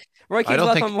 welcome. Roy Keane's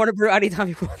welcome on Warner Brew anytime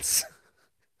he wants.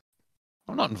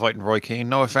 I'm not inviting Roy Keane.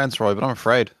 No offense, Roy, but I'm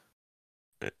afraid.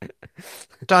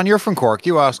 Dan, you're from Cork.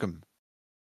 You ask him.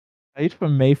 He's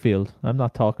from Mayfield. I'm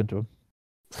not talking to him.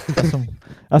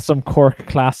 That's some Cork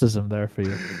classism there for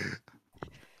you.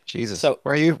 Jesus. So,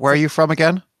 where are you from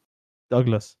again?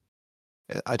 Douglas.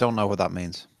 I don't know what that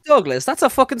means. Douglas, that's a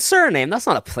fucking surname. That's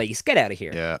not a place. Get out of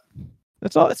here. Yeah.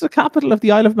 It's the capital of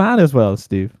the Isle of Man as well,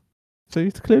 Steve. So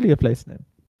it's clearly a place name.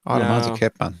 Isle of Man's a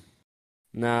kip, man.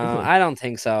 No, I don't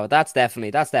think so. That's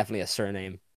definitely a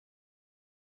surname.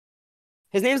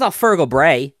 His name's not Fergal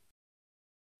Bray.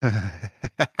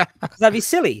 That'd be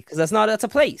silly, because that's a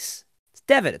place. It's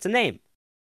Devitt, it's a name.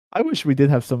 I wish we did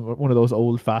have one of those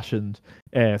old-fashioned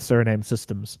surname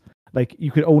systems. Like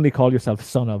you could only call yourself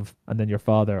son of, and then your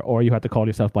father, or you had to call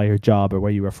yourself by your job or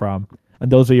where you were from,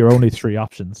 and those are your only three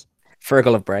options.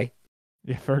 Fergal of Bray.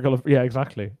 Yeah, Fergal of, yeah,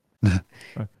 exactly.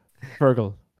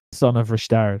 Fergal, son of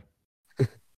Rishtard.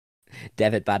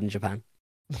 David bad in Japan.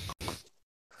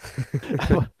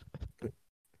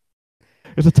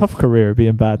 It's a tough career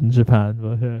being bad in Japan,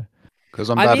 but yeah. Because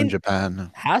I'm bad in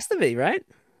Japan. Has to be, right?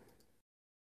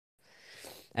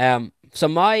 So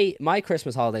my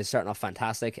Christmas holidays starting off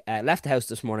fantastic. Left the house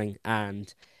this morning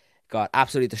and got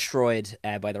absolutely destroyed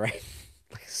by the rain.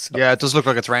 Yeah, it does look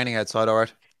like it's raining outside,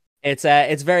 alright.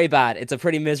 It's very bad. It's a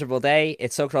pretty miserable day.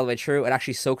 It soaked all the way through. It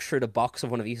actually soaked through the box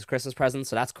of one of Eva's Christmas presents,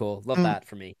 so that's cool. Love that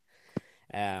for me.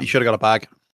 You should have got a bag.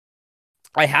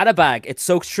 I had a bag. It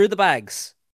soaked through the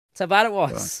bags. That's how bad it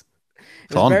was.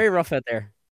 It was very rough out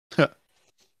there.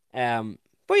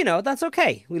 But you know, that's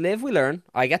okay. We live, we learn.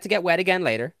 I get to get wet again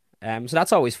later. So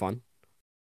that's always fun.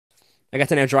 I get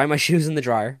to now dry my shoes in the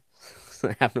dryer.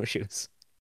 I have no shoes.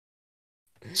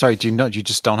 Sorry, do you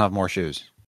just don't have more shoes?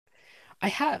 I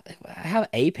have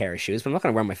a pair of shoes, but I'm not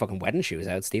gonna wear my fucking wedding shoes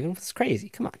out, Stephen. It's crazy.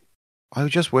 Come on. I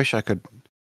just wish I could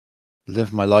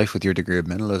live my life with your degree of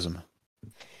minimalism.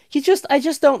 I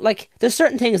just don't like. There's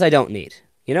certain things I don't need.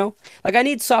 You know, like I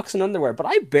need socks and underwear, but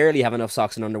I barely have enough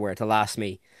socks and underwear to last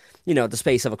me, you know, the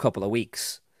space of a couple of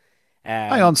weeks.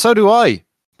 Hang on, so do I.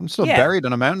 I'm still buried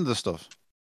in a mountain of this stuff.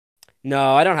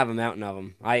 No, I don't have a mountain of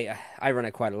them. I run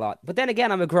it quite a lot. But then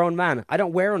again, I'm a grown man. I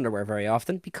don't wear underwear very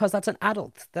often because that's an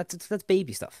adult. That's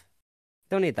baby stuff.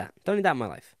 Don't need that. Don't need that in my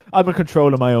life. I'm in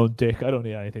control of my own dick. I don't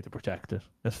need anything to protect it.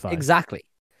 That's fine. Exactly.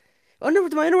 My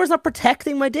underwear's not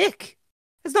protecting my dick.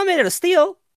 It's not made out of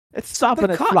steel. It's stopping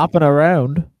it flopping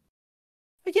around.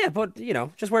 Yeah, but, you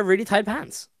know, just wear really tight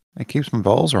pants. It keeps my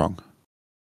balls wrong.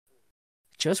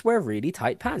 Just wear really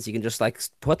tight pants. You can just, like,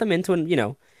 put them into an, you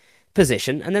know,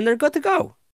 position, and then they're good to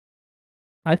go.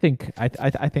 I think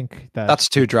that... That's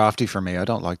too drafty for me. I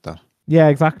don't like that. Yeah,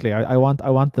 exactly. I want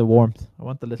the warmth. I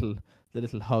want the little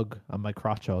hug on my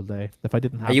crotch all day. If I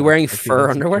didn't have... Are you wearing fur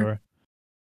underwear?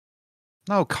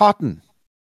 No, cotton,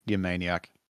 you maniac.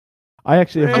 I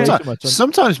actually have way too much.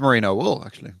 Sometimes merino wool,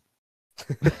 actually.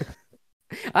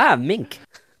 Mink.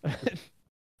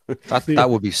 That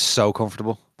would be so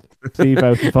comfortable. Steve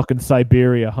out in fucking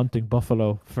Siberia hunting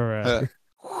buffalo for.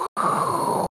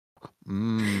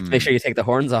 Make sure you take the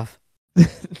horns off. Do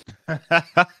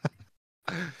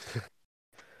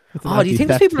you think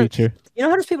there's people? You know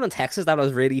how there's people in Texas that have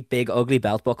those really big, ugly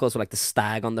belt buckles with like the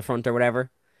stag on the front or whatever?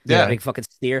 Yeah, big fucking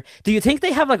steer. Do you think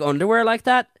they have like underwear like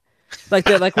that? Like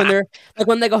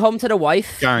when they go home to the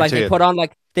wife, Guaranteed.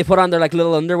 like they put on their like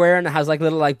little underwear and it has like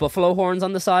little like buffalo horns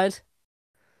on the side.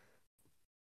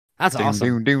 That's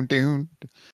awesome. And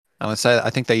I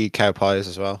think they eat cow pies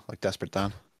as well, like Desperate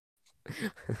Dan.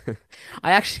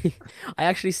 I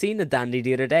actually seen the Dandy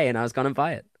the other day and I was gonna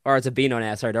buy it. Or it's a Beano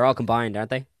now, sorry, they're all combined, aren't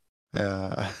they?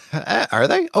 Are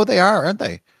they? Oh, they are, aren't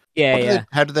they? Yeah,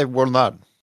 how do they run that?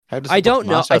 I don't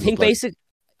know. I think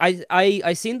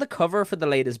I seen the cover for the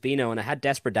latest Beano and it had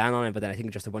Desperate Dan on it, but then I think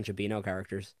just a bunch of Beano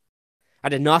characters. I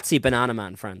did not see Banana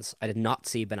Man, friends. I did not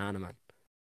see Banana Man.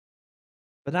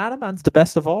 Banana Man's the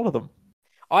best of all of them.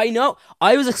 I know.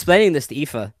 I was explaining this to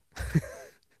Aoife. I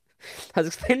was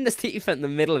explaining this to Aoife in the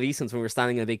middle of Easton's when we were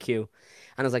standing in a big queue.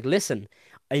 And I was like, listen,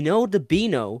 I know the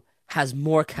Beano has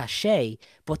more cachet,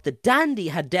 but the Dandy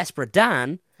had Desperate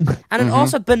Dan, and it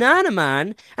also had Banana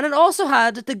Man, and it also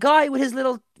had the guy with his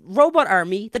little robot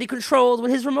army that he controlled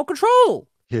with his remote control.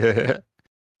 Yeah.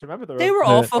 Remember they were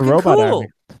all fucking cool.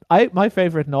 Army. My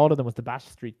favorite in all of them was the Bash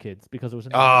Street Kids because it was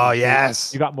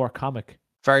yes, you got more comic.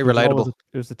 Very relatable.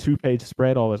 It was a 2-page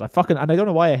spread always. And I don't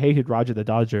know why I hated Roger the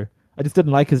Dodger. I just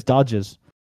didn't like his dodges.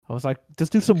 I was like,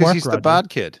 just do some work. He's Roger. the bad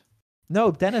kid. No,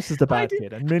 Dennis is the bad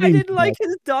kid. And I didn't like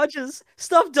his dodges.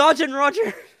 Stop dodging,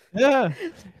 Roger. Yeah.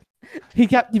 He'd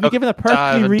be given a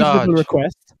perfectly reasonable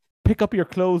request. Pick up your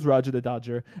clothes, Roger the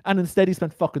Dodger. And instead he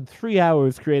spent fucking 3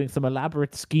 hours creating some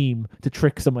elaborate scheme to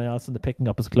trick someone else into picking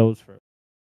up his clothes for him.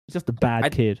 He's just a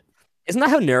bad kid. Isn't that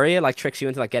how Nuria like tricks you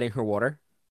into like getting her water?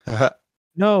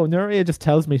 No, Nuria just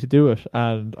tells me to do it,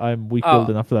 and I'm weak-willed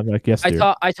enough for them. Like, yes,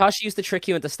 dear. I thought she used to trick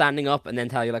you into standing up and then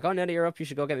tell you like, oh, now that you're up, you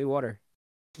should go get me water.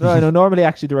 No, normally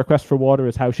actually the request for water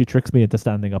is how she tricks me into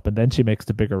standing up, and then she makes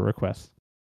the bigger request.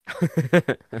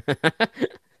 The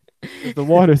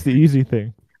water's the easy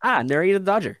thing. Nuria the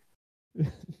Dodger.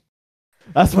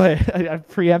 That's why I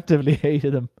preemptively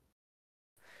hated him.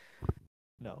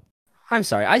 No. I'm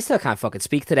sorry, I still can't fucking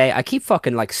speak today. I keep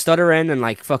fucking like stuttering and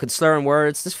like fucking slurring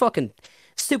words. This fucking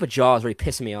stupid jaw is really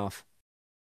pissing me off.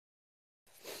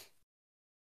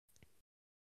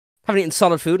 Haven't eaten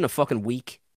solid food in a fucking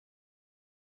week.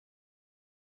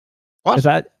 What? Is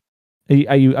that?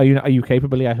 Are you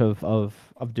capable yet of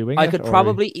doing it? I could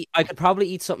probably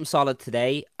eat something solid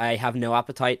today. I have no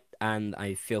appetite and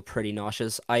I feel pretty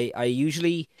nauseous. I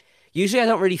usually I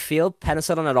don't really feel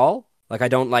penicillin at all. Like I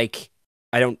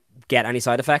don't get any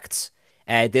side effects.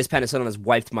 This penicillin has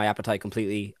wiped my appetite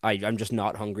completely. I'm just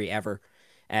not hungry ever.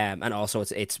 And also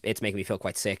it's making me feel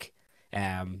quite sick.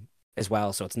 As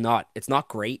well. So it's not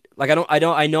great. Like I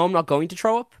know I'm not going to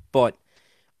throw up, but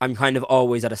I'm kind of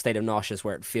always at a state of nauseous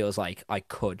where it feels like I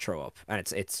could throw up, and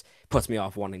it's puts me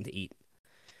off wanting to eat.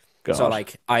 God. So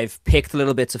like I've picked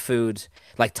little bits of food,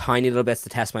 like tiny little bits to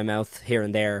test my mouth here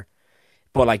and there,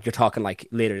 but like you're talking like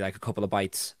literally like a couple of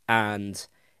bites, and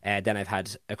then I've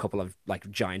had a couple of like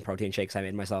giant protein shakes I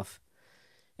made myself,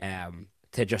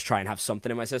 to just try and have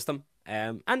something in my system.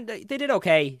 And they did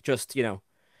okay. Just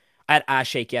I had ass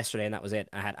shake yesterday, and that was it.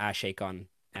 I had ass shake on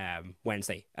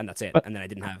Wednesday, and that's it. And then I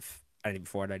didn't have anything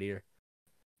before that either.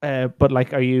 But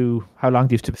like, how long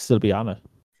do you have to still be on it?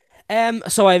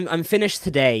 So I'm finished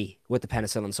today with the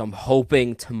penicillin, so I'm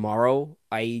hoping tomorrow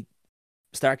I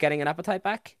start getting an appetite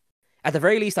back. At the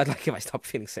very least, I'd like if I stop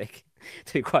feeling sick,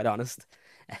 to be quite honest.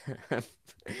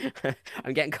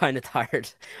 I'm getting kind of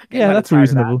tired. Yeah, that's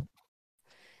reasonable.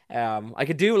 I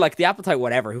could do like the appetite,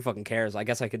 whatever. Who fucking cares? I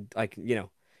guess I could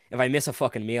if I miss a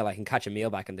fucking meal, I can catch a meal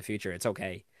back in the future. It's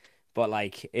okay. But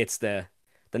like, it's the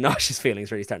nauseous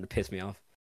feelings really starting to piss me off.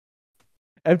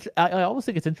 I always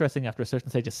think it's interesting after a certain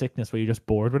stage of sickness where you're just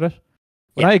bored with it.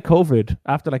 When I had COVID,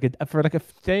 after for a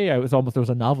day, there was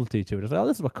a novelty to it. I was like, oh,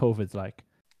 this is what COVID's like.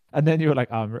 And then you were like,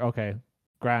 oh, okay,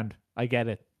 grand. I get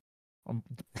it.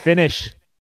 Finish.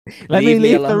 Let me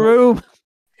leave the room.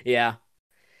 Yeah.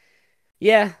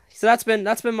 So that's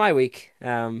been my week.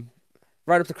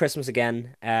 Right up to Christmas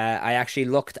again. I actually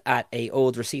looked at a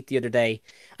old receipt the other day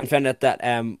and found out that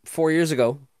 4 years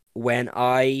ago, when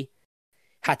I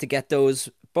had to get those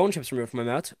bone chips removed from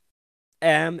my mouth,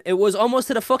 it was almost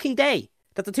to the fucking day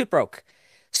that the tooth broke.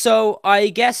 So I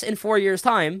guess in 4 years'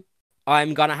 time,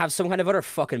 I'm gonna have some kind of other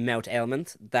fucking mouth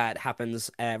ailment that happens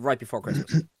right before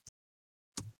Christmas.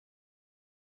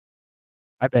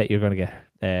 I bet you're gonna get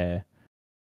I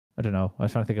don't know. I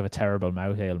was trying to think of a terrible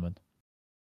mouth ailment.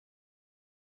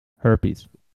 Herpes.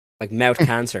 Like mouth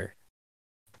cancer.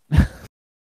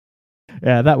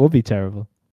 Yeah, that would be terrible.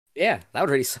 Yeah, that would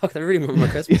really suck. That would really ruin my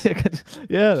Christmas.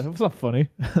 Yeah, that's not funny.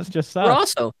 That's just sad. But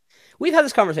also, we've had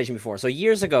this conversation before. So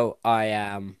years ago, we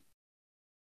don't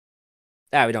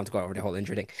have to go over the whole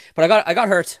injury thing. But I got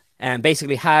hurt and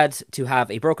basically had to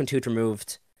have a broken tooth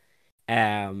removed.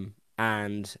 And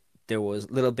there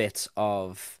was little bits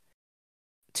of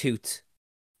tooth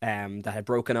that had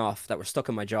broken off that were stuck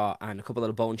in my jaw, and a couple of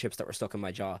little bone chips that were stuck in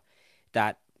my jaw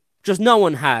that just no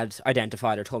one had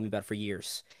identified or told me about for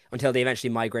years, until they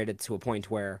eventually migrated to a point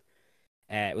where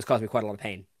it was causing me quite a lot of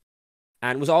pain.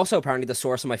 And was also apparently the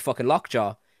source of my fucking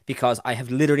lockjaw, because I have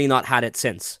literally not had it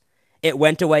since. It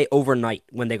went away overnight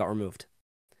when they got removed.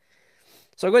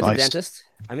 So I go to the dentist.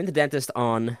 I'm in the dentist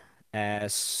on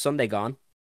Sunday gone.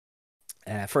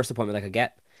 First appointment I could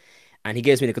get. And he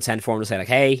gives me the consent form to say, like,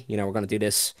 hey, we're going to do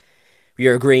this.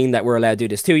 You're agreeing that we're allowed to do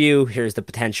this to you. Here's the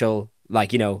potential,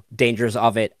 dangers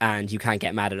of it. And you can't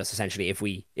get mad at us, essentially,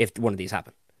 if one of these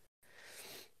happen.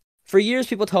 For years,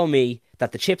 people told me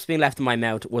that the chips being left in my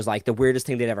mouth was like the weirdest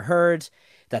thing they'd ever heard.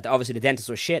 That obviously the dentist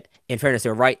was shit. In fairness, they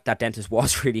were right. That dentist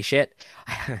was really shit.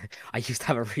 I used to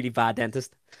have a really bad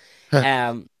dentist.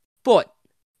 But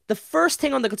the first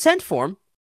thing on the consent form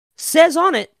says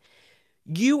on it,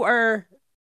 you are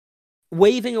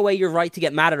waving away your right to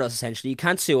get mad at us, essentially. You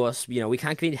can't sue us. We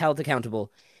can't be held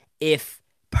accountable if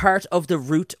part of the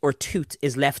root or tooth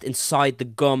is left inside the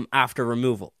gum after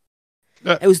removal.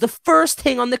 It was the first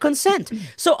thing on the consent.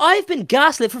 So I've been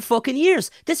gaslit for fucking years.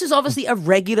 This is obviously a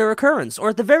regular occurrence, or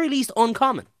at the very least,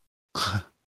 uncommon.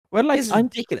 Well, like, this is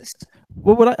ridiculous.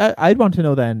 Well, what I'd want to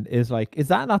know then is, like, is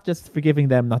that not just forgiving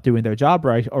them not doing their job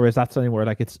right, or is that something where,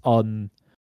 like, it's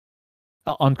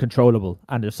uncontrollable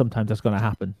and there's sometimes that's going to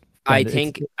happen? I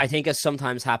think it's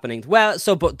sometimes happening. Well,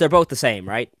 but they're both the same,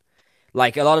 right?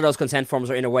 Like, a lot of those consent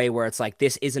forms are in a way where it's like,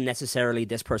 this isn't necessarily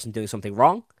this person doing something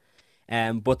wrong,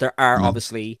 but there are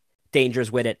obviously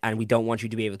dangers with it, and we don't want you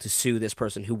to be able to sue this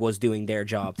person who was doing their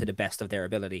job to the best of their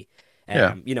ability.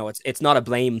 It's not a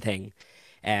blame thing,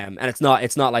 and it's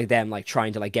not like them like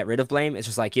trying to like get rid of blame. It's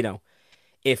just like,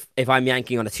 if I'm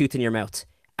yanking on a tooth in your mouth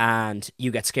and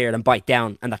you get scared and bite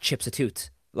down and that chips a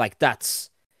tooth, like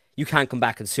you can't come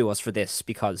back and sue us for this,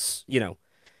 because,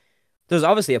 there's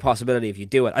obviously a possibility if you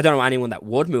do it. I don't know anyone that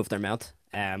would move their mouth.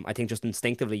 I think just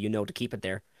instinctively to keep it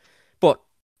there. But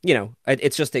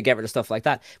It's just to get rid of stuff like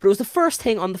that. But it was the first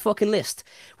thing on the fucking list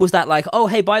was that like, oh,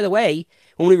 hey, by the way,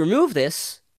 when we remove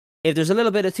this, if there's a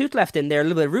little bit of tooth left in there, a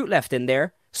little bit of root left in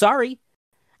there, sorry.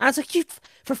 And it's like,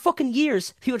 for fucking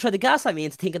years, people tried to gaslight me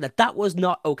into thinking that that was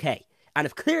not okay. And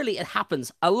if clearly it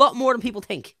happens a lot more than people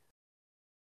think.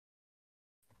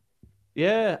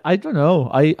 Yeah, I don't know.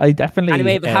 I definitely.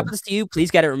 Anyway, if it happens to you,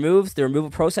 please get it removed. The removal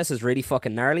process is really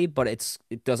fucking gnarly, but it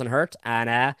doesn't hurt.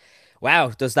 And wow,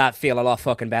 does that feel a lot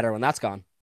fucking better when that's gone?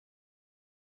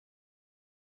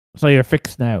 So you're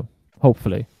fixed now,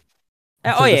 hopefully.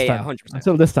 Oh yeah, 100%.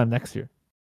 Until this time next year.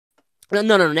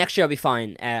 No. Next year I'll be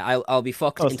fine. I'll be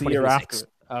fucked in 2026.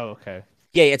 Oh, okay.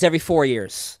 Yeah, it's every 4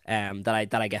 years that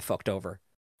I get fucked over.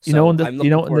 So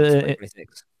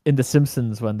in The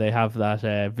Simpsons when they have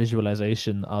that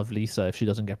visualization of Lisa if she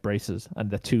doesn't get braces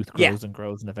and the tooth grows and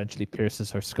grows and eventually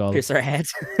pierces her skull. Pierces her head.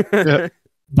 Yeah.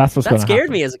 That's what's going to happen. That scared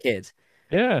me as a kid.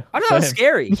 Yeah. I know that was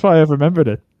scary. That's why I remembered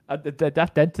it.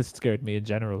 That dentist scared me in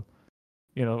general.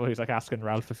 He's like asking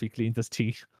Ralph if he cleans his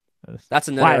teeth. That's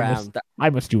another. Why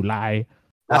must you lie?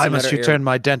 Why must you turn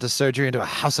my dentist surgery into a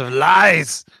house of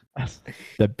lies?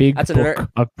 The big book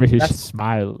of British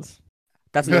smiles.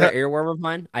 That's another earworm of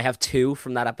mine. I have two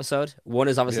from that episode. One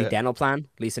is obviously dental plan.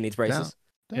 Lisa needs braces.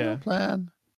 Dental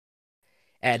plan.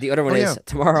 The other one is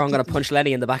tomorrow I'm going to punch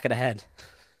Lenny in the back of the head.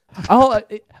 Oh,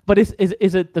 but is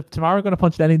it the tomorrow going to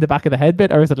punch Lenny in the back of the head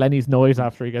bit, or is it Lenny's noise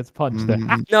after he gets punched?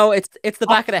 No, it's the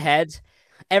back of the head.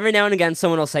 Every now and again,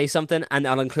 someone will say something, and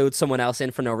I'll include someone else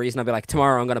in for no reason. I'll be like,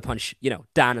 tomorrow I'm going to punch,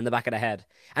 Dan in the back of the head.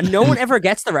 And no one ever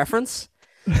gets the reference,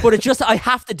 but I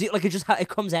have to do, it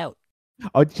comes out.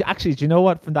 Oh, actually, do you know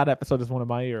what from that episode is one of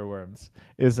my earworms?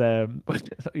 Is,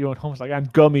 Homer's like, I'm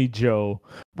Gummy Joe.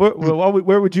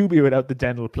 Where would you be without the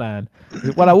dental plan?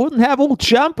 Well, I wouldn't have old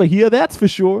Champa here, that's for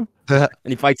sure. And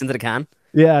he fights into the can.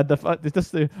 Yeah,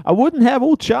 I wouldn't have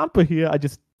old Champa here.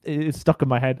 It's stuck in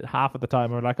my head half of the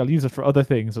time, or I'll use it for other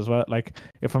things as well. Like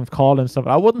if I'm calling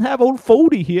something, I wouldn't have old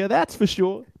Fody here, that's for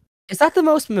sure. Is that the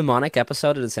most mnemonic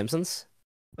episode of The Simpsons?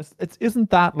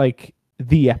 Isn't that like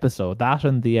the episode? That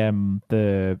and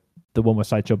the one where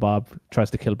Sideshow Bob tries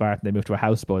to kill Bart and they move to a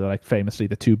houseboat are like famously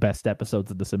the two best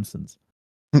episodes of The Simpsons.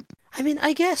 I mean,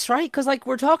 I guess, right? Because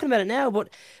we're talking about it now, but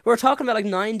we're talking about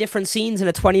 9 different scenes in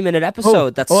a 20-minute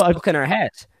episode that's stuck in our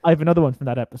head. I have another one from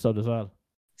that episode as well.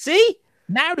 See?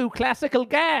 Now do classical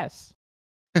gas.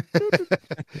 There's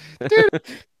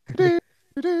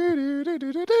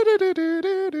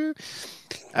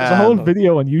a whole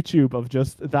video on YouTube of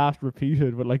just that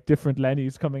repeated with different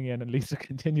Lennys coming in and Lisa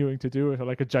continuing to do it,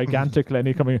 or a gigantic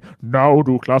Lenny coming in. Now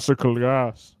do classical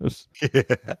gas.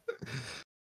 Yeah.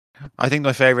 I think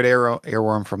my favorite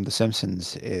earworm from The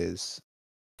Simpsons is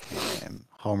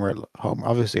Homer.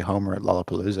 Obviously Homer at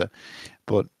Lollapalooza,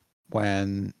 but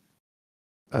when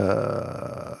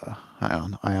hang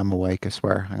on, I am awake, I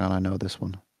swear. Hang on, I know this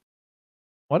one.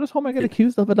 What does Homer get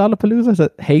accused of at Lollapalooza? Is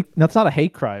it hate? No, it's not a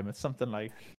hate crime. It's something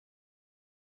like...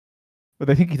 But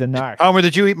they think he's a narc. Homer,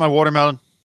 did you eat my watermelon?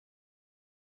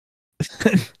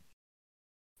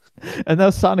 And now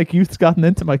Sonic Youth's gotten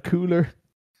into my cooler.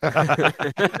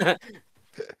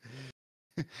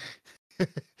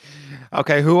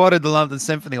 Okay, who ordered the London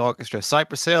Symphony Orchestra?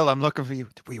 Cypress Hill, I'm looking for you.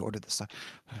 Did we order this?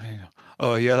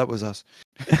 Oh, yeah, that was us.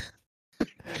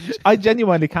 I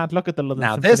genuinely can't look at the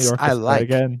London Symphony Orchestra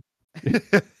again.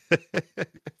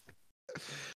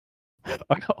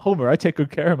 Homer, I take good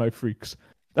care of my freaks.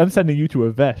 I'm sending you to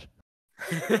a vet.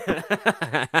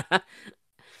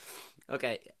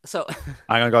 Okay, so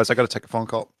hang on, guys, I gotta take a phone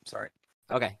call. Sorry.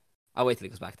 Okay, I'll wait till he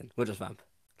goes back then. We'll just vamp.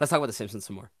 Let's talk about The Simpsons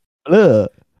some more.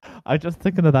 I'm just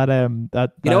thinking of that.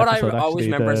 You know what I always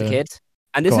remember as a kid,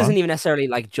 and this isn't even necessarily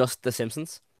just The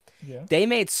Simpsons. Yeah. They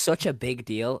made such a big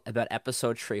deal about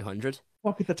episode 300.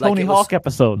 The Tony Hawk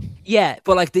episode. Yeah,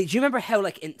 but do you remember how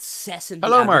incessant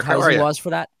Hello, Mark, how are you? was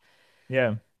for that?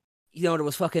 Yeah. There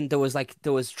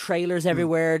was trailers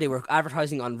everywhere. They were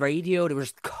advertising on radio. They were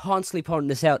just constantly putting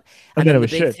this out. And then the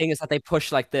big thing is that they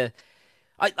push I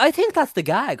think that's the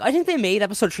gag. I think they made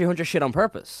episode 300 shit on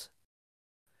purpose.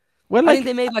 Well, I think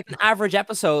they made an average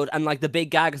episode, and the big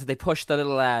gag is that they push the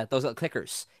little those little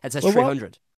clickers. It says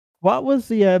 300. What was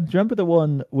the? Do you remember the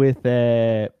one with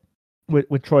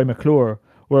Troy McClure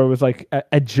where it was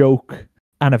a joke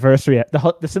anniversary?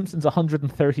 The Simpsons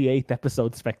 138th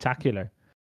episode spectacular.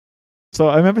 So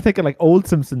I remember thinking old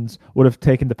Simpsons would have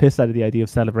taken the piss out of the idea of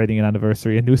celebrating an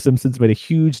anniversary, and New Simpsons made a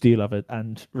huge deal of it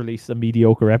and released a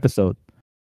mediocre episode.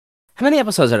 How many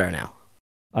episodes are there now?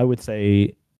 I would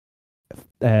say,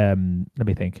 let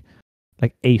me think,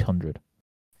 800.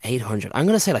 800. I'm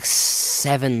gonna say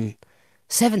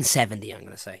 770. I'm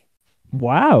gonna say.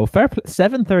 Wow, fair play.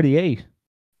 738.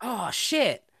 Oh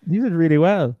shit. You did really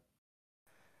well.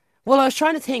 Well, I was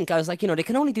trying to think. I was like, they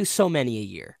can only do so many a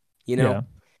year, you know? Yeah.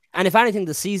 And if anything,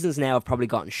 the seasons now have probably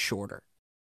gotten shorter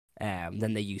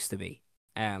than they used to be.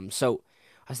 So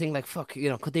I was thinking like, fuck,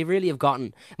 could they really have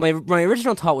gotten my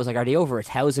original thought was like, are they over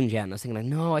 1,000 yet? And I was thinking like,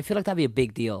 no, I feel like that'd be a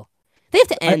big deal. They have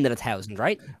to I, end at 1,000,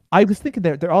 right? I was thinking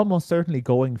they're almost certainly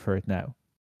going for it now.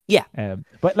 Yeah.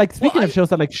 But like speaking of shows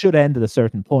that like should end at a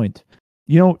certain point,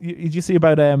 did you see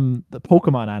about the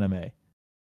Pokemon anime?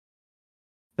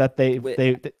 That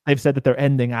they've said that they're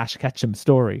ending Ash Ketchum's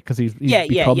story because he's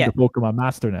become the Pokemon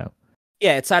master now.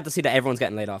 Yeah, it's sad to see that everyone's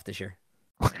getting laid off this year.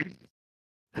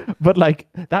 But like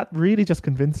that really just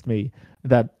convinced me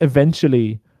that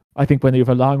eventually, I think when you have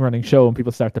a long running show and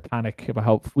people start to panic about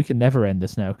how we can never end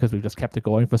this now because we've just kept it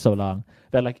going for so long,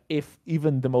 that like if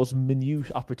even the most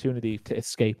minute opportunity to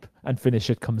escape and finish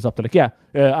it comes up, they're like,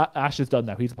 Ash is done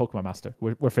now. He's a Pokemon master.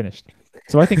 We're finished.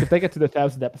 So I think if they get to the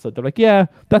 1,000th episode, they're like, yeah,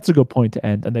 that's a good point to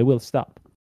end, and they will stop.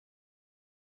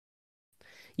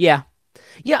 Yeah.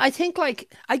 Yeah, I think I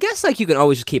guess you can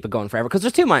always just keep it going forever because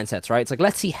there's two mindsets, right? It's like,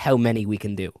 let's see how many we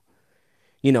can do.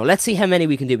 Let's see how many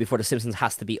we can do before The Simpsons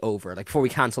has to be over, like before we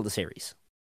cancel the series.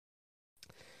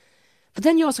 But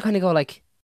then you also kind of go like,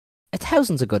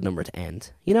 1,000's a good number to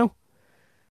end,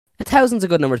 1,000's a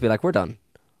good number to be like, we're done.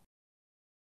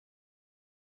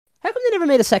 How come they never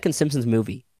made a second Simpsons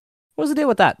movie? What was the deal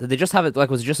with that? Did they just have it,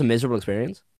 was it just a miserable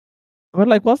experience? Well,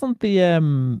 like, wasn't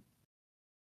the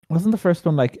first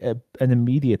one like an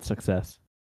immediate success?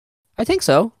 I think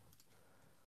so.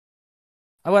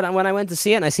 When I went to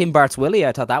see it and I seen Bart's Willie,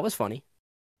 I thought that was funny.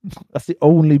 That's the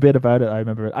only bit about it I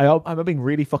remember. I'm being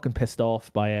really fucking pissed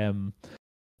off by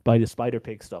the Spider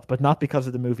Pig stuff, but not because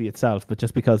of the movie itself, but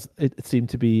just because it seemed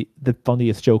to be the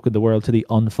funniest joke in the world to the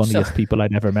unfunniest people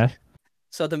I'd ever met.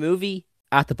 So the movie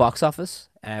at the box office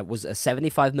was a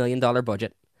 $75 million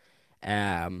budget,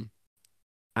 and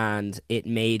it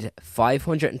made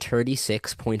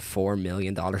 $536.4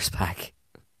 million back.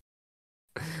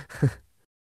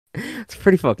 It's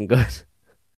pretty fucking good.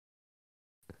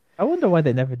 I wonder why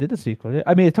they never did a sequel.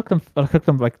 I mean, it took them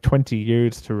like 20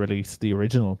 years to release the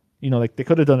original. Like they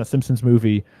could have done a Simpsons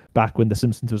movie back when The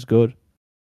Simpsons was good.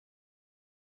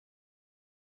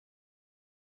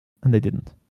 And they didn't.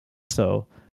 So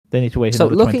they need to wait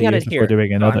another 20 years before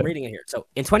doing another. I'm reading it here. So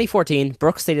in 2014,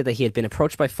 Brooks stated that he had been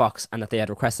approached by Fox and that they had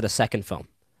requested a second film.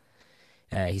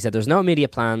 He said there's no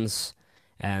immediate plans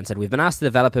and said, we've been asked to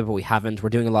develop it, but we haven't. We're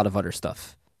doing a lot of other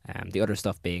stuff. The other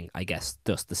stuff being, I guess,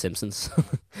 just The Simpsons.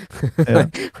 Yeah.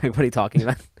 What are you talking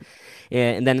about?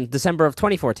 And then in December of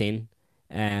 2014,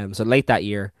 so late that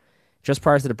year, just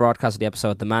prior to the broadcast of the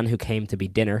episode, The Man Who Came to Be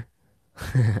Dinner,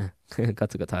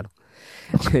 that's a good title,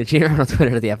 Gene on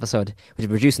Twitter of the episode, which was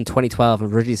produced in 2012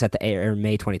 and originally set to air in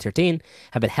May 2013,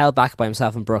 had been held back by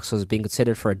himself and Brooks, was being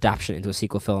considered for adaptation into a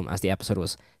sequel film as the episode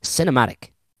was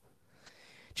cinematic.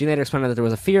 Gene later explained that there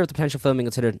was a fear of the potential film being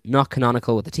considered not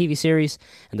canonical with the TV series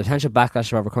and the potential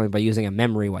backlash of overcoming by using a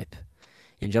memory wipe.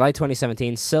 In July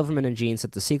 2017, Silverman and Gene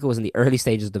said the sequel was in the early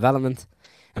stages of development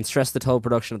and stressed the total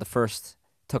production of the first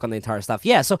took on the entire staff.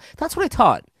 Yeah, so that's what I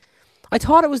thought. I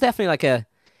thought it was definitely like a,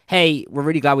 hey, we're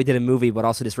really glad we did a movie, but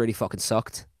also this really fucking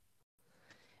sucked.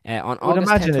 On August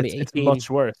 10th, 2018, it's much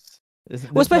worse.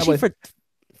 Well, especially for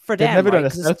them. They've never done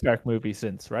right? a South Park movie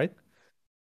since, right?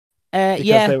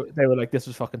 Yeah. They were like, this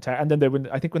was fucking terrible. And then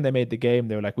I think when they made the game,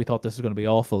 they were like, we thought this was going to be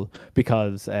awful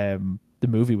because the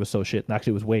movie was so shit and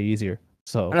actually it was way easier.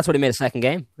 So And that's why they made a second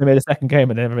game. They made a second game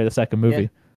and they never made a second movie.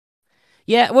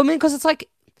 Yeah, well, I mean, because it's like,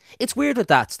 it's weird with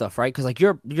that stuff, right? Because like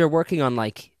you're working on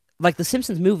like the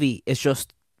Simpsons movie is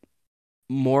just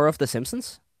more of the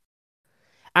Simpsons.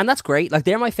 And that's great. Like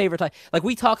they're my favorite type. Like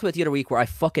we talked about the other week where I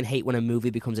fucking hate when a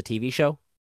movie becomes a TV show.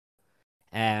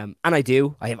 And I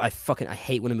do. I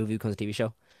hate when a movie becomes a TV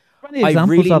show. How many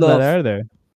examples of that are there?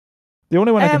 The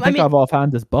only one I can think of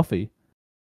offhand is Buffy.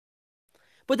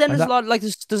 But then there's a lot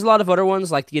there's a lot of other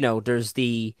ones like there's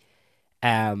the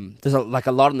there's a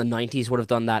lot in the 90s would have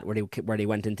done that where they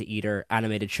went into either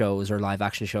animated shows or live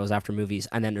action shows after movies,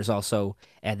 and then there's also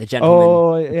the Gentleman.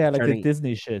 Oh yeah, like the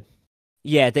Disney shit.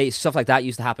 Yeah, stuff like that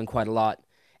used to happen quite a lot.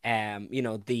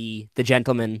 The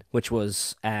Gentleman, which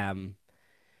was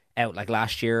out like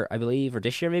last year, I believe, or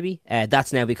this year maybe.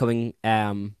 That's now becoming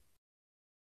a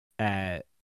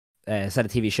set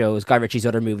of TV shows. Guy Ritchie's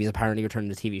other movies apparently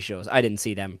returning to TV shows. I didn't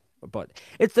see them, but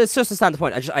it's just a standard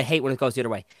point. I hate when it goes the other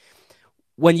way.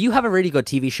 When you have a really good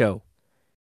TV show,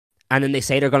 and then they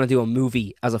say they're going to do a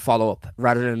movie as a follow-up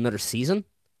rather than another season,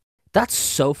 that's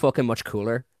so fucking much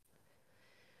cooler.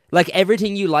 Like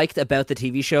everything you liked about the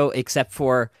TV show, except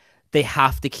for they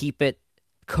have to keep it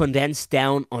condensed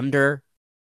down under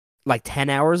like 10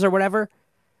 hours or whatever,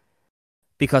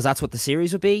 because that's what the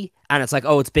series would be. And it's like,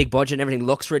 oh, it's big budget and everything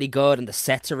looks really good and the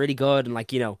sets are really good. And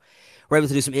like, we're able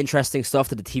to do some interesting stuff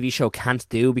that the TV show can't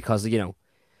do because, you're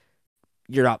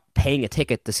not paying a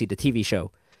ticket to see the TV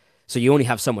show. So you only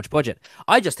have so much budget.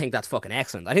 I just think that's fucking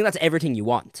excellent. I think that's everything you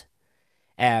want.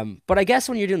 But I guess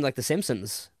when you're doing like The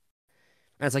Simpsons,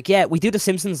 and it's like, yeah, we do The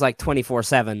Simpsons like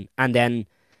 24/7, and then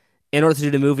in order to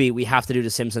do the movie, we have to do The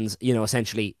Simpsons,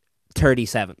 essentially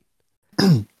 37.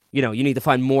 You need to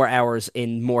find more hours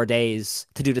in more days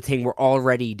to do the thing we're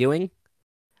already doing.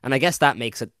 And I guess that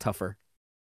makes it tougher.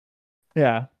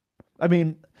 Yeah. I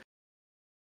mean,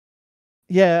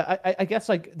 yeah, I guess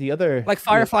like the other... Like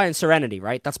Firefly and Serenity,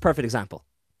 right? That's a perfect example.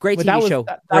 Great Well, TV show.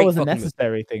 That great was a fucking movie.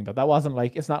 necessary thing, though. That wasn't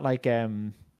like... It's not like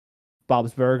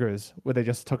Bob's Burgers, where they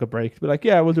just took a break to be like,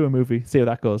 yeah, we'll do a movie, see how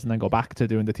that goes, and then go back to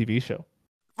doing the TV show.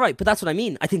 Right, but that's what I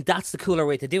mean. I think that's the cooler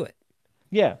way to do it.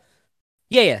 Yeah.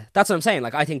 Yeah, that's what I'm saying.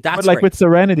 Like, I think that's But like great. with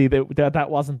Serenity, that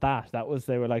wasn't that. That was,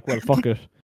 they were like, well, fuck it.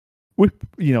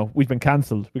 We've been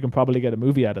cancelled. We can probably get a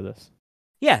movie out of this.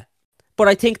 Yeah, but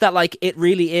I think that like it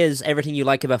really is everything you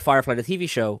like about Firefly, the TV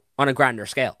show, on a grander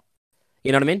scale.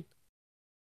 You know what I mean?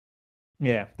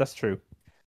 Yeah, that's true.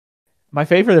 My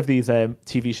favorite of these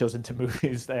TV shows into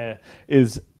movies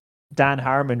is Dan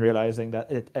Harmon realizing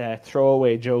that a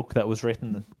throwaway joke that was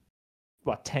written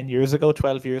 10 years ago,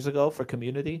 12 years ago for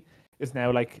Community is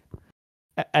now like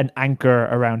an anchor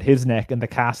around his neck and the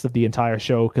cast of the entire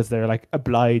show, because they're like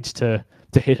obliged to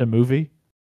hit a movie.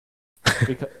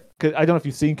 Because I don't know if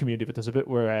you've seen Community, but there's a bit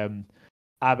where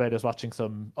Abed is watching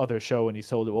some other show and he's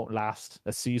told it won't last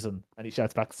a season, and he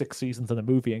shouts back 6 seasons in a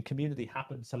movie, and Community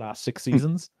happens to last 6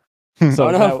 seasons. So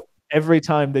now every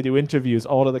time they do interviews,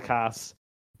 all of the cast,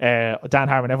 Dan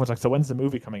Harmon, everyone's like, so when's the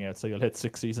movie coming out? So you'll hit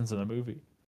 6 seasons in a movie.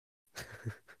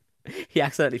 He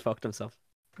accidentally fucked himself.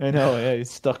 I know, yeah,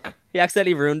 he's stuck. He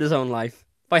accidentally ruined his own life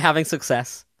by having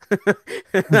success.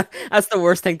 That's the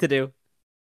worst thing to do.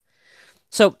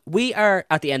 So we are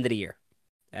at the end of the year.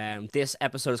 This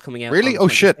episode is coming out. Really? On the Oh,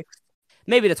 shit. 26th.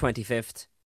 Maybe the 25th.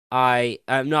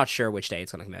 I'm not sure which day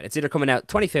it's going to come out. It's either coming out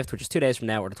 25th, which is 2 days from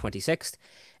now, or the 26th,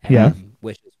 Yeah.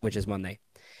 which is Monday.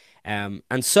 And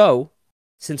so,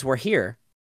 since we're here,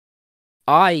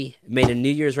 I made a New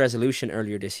Year's resolution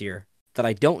earlier this year that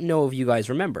I don't know if you guys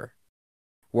remember,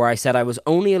 where I said I was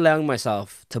only allowing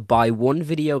myself to buy one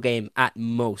video game at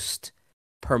most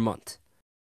per month.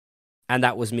 And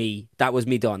that was me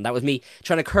done. That was me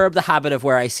trying to curb the habit of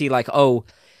where I see like, oh,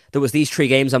 there was these 3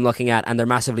 games I'm looking at and they're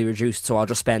massively reduced, so I'll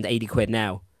just spend 80 quid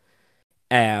now.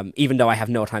 Even though I have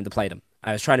no time to play them.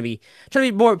 I was trying to be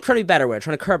better with it,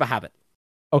 trying to curb a habit.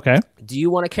 Okay. Do you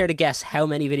want to care to guess how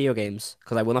many video games,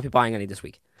 because I will not be buying any this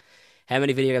week, how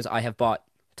many video games I have bought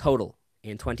total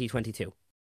in 2022?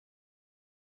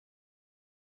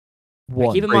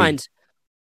 One. Keep in mind,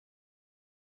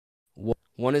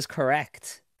 one is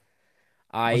correct.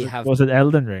 Was it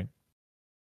Elden Ring?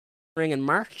 Ring in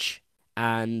March,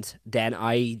 and then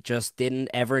I just didn't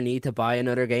ever need to buy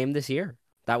another game this year.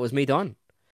 That was me done.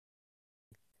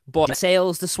 But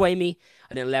sales to sway me.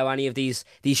 I didn't allow any of these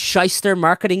shyster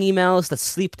marketing emails that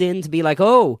sleeped in to be like,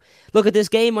 oh, look at this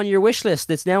game on your wish list.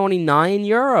 It's now only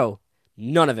 €9.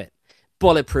 None of it.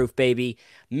 Bulletproof, baby.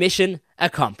 Mission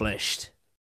accomplished.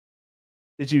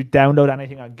 Did you download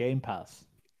anything on Game Pass?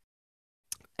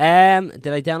 Did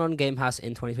I download Game Pass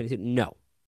in 2022? No,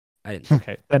 I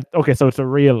didn't. Okay, so it's a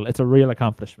real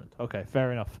accomplishment. Okay,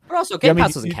 fair enough. But also, Game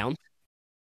Pass doesn't count.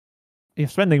 You're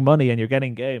spending money and you're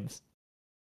getting games.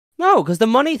 No, because the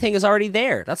money thing is already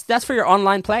there. That's for your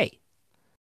online play.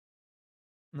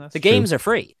 That's the true. games are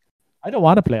free. I don't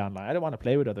want to play online. I don't want to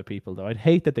play with other people, though. I'd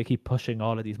hate that they keep pushing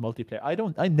all of these multiplayer.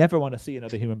 I never want to see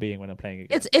another human being when I'm playing a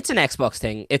game. It's an Xbox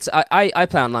thing. I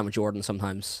play online with Jordan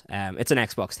sometimes. It's an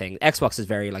Xbox thing. Xbox is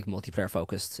very like multiplayer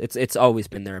focused. It's always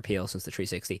been their appeal since the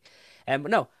 360. But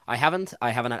no, I haven't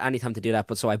had any time to do that.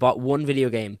 But so I bought one video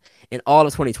game in all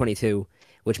of 2022,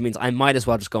 which means I might as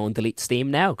well just go and delete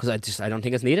Steam now because I don't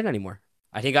think it's needed anymore.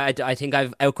 I think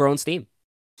I've outgrown Steam.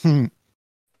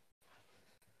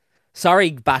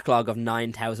 Sorry, backlog of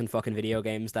 9,000 fucking video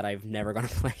games that I've never gonna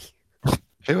play.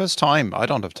 Who has time? I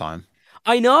don't have time.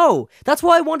 I know. That's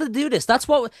why I wanted to do this. That's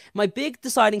what my big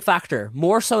deciding factor,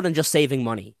 more so than just saving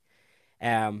money.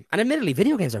 And admittedly,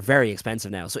 video games are very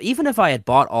expensive now. So even if I had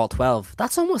bought all 12,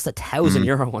 that's almost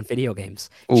 €1,000 on video games.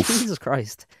 Oof. Jesus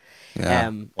Christ.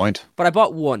 Yeah. Point. But I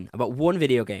bought one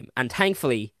video game, and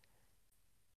thankfully,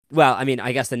 well, I mean,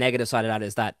 I guess the negative side of that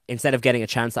is that instead of getting a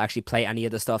chance to actually play any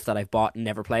of the stuff that I've bought and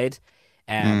never played,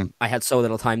 I had so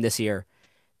little time this year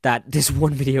that this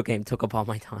one video game took up all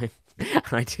my time and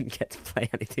I didn't get to play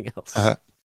anything else.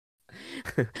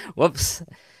 Whoops.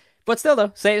 But still,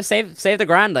 though, save the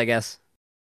grand, I guess.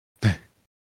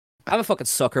 I'm a fucking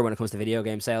sucker when it comes to video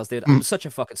game sales, dude. I'm such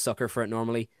a fucking sucker for it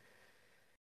normally.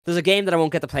 There's a game that I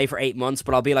won't get to play for 8 months,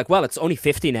 but I'll be like, well, it's only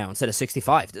 50 now instead of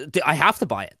 65. I have to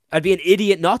buy it. I'd be an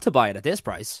idiot not to buy it at this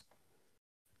price.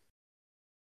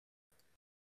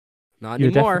 Not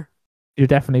anymore. You're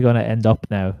definitely going to end up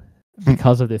now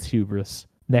because of this hubris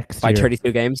next year. Buy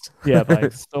 32 games? Yeah, buy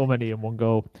so many in one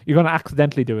go. You're going to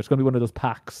accidentally do it. It's going to be one of those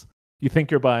packs. You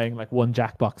think you're buying like one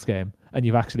Jackbox game, and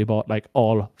you've actually bought like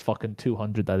all fucking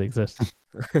 200 that exist.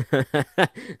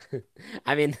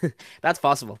 I mean, that's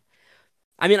possible.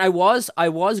 I mean, I was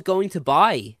going to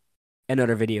buy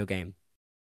another video game,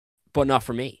 but not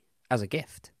for me, as a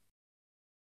gift.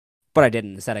 But I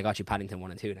didn't. Instead, I got you Paddington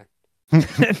 1 and 2 now.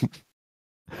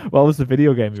 What was the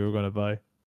video game you were going to buy?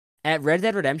 Red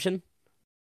Dead Redemption.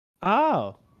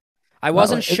 Oh. I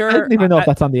wasn't sure. I didn't even know if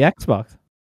that's on the Xbox.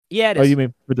 Yeah, it is. Oh, you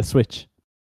mean for the Switch?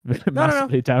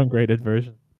 Massively No. downgraded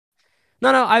version.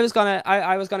 No, I was gonna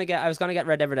get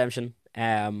Red Dead Redemption,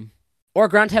 or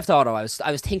Grand Theft Auto. I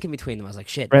was thinking between them. I was like,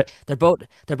 shit, they're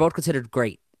both considered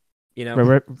great, you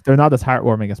know. They're not as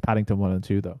heartwarming as Paddington 1 and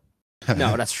 2, though.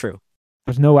 No, that's true.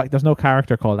 There's no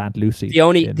character called Aunt Lucy. The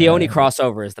only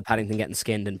crossover is the Paddington getting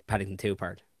skinned in Paddington 2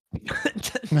 part.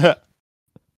 That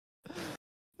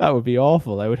would be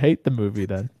awful. I would hate the movie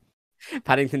then.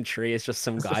 Paddington 3 is just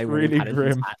some It's guy just wearing really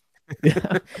Paddington's grim. hat.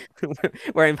 Yeah.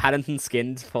 Wearing Paddington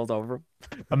skins pulled over him.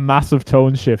 A massive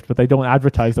tone shift, but they don't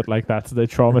advertise it like that, so they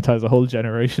traumatize a whole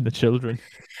generation of children.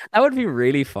 That would be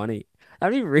really funny.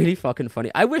 That'd be really fucking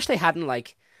funny. I wish they hadn't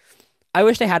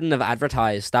have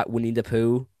advertised that Winnie the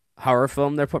Pooh horror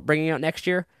film they're bringing out next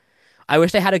year. I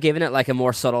wish they had given it like a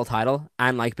more subtle title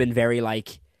and like been very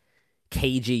like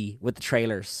cagey with the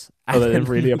trailers. So that it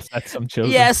really upsets some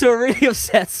children. Yeah, so it really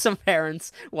upsets some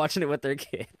parents watching it with their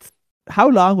kids. How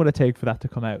long would it take for that to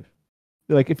come out?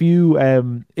 Like if you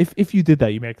if you did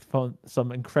that, you make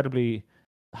some incredibly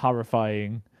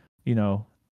horrifying,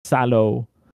 sallow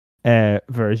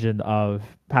version of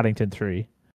Paddington 3,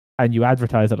 and you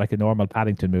advertise it like a normal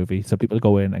Paddington movie, so people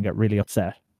go in and get really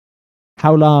upset.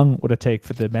 How long would it take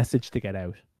for the message to get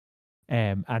out,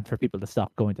 and for people to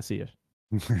stop going to see it?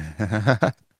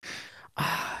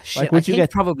 Shit, like, would you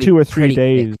get probably 2 or 3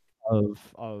 days quick.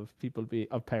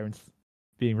 of parents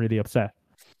being really upset?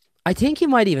 I think you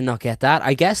might even not get that.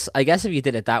 I guess if you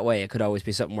did it that way, it could always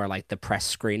be something where like the press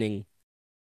screening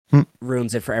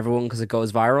ruins it for everyone because it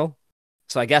goes viral.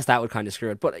 So I guess that would kind of screw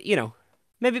it. But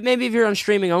maybe if you're on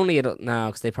streaming only,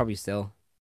 because they probably still.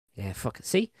 Yeah, fuck it.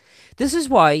 See, this is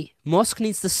why Musk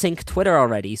needs to sync Twitter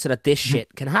already so that this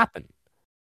shit can happen.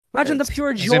 Imagine the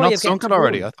pure joy Is it not of sunk getting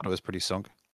already? trolled. I thought it was pretty sunk.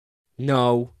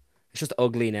 No, it's just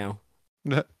ugly now.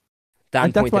 Dan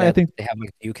That's pointed why I out think they have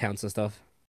like view counts and stuff.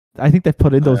 I think they've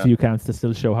put in those Yeah. view counts to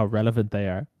still show how relevant they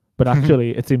are. But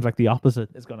actually, it seems like the opposite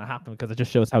is going to happen because it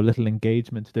just shows how little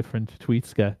engagement different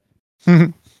tweets get.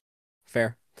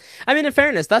 Fair. I mean, in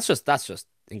fairness, that's just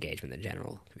engagement in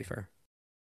general. To be fair.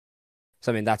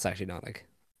 So I mean, that's actually not like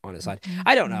on his side.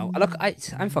 I don't know. Look,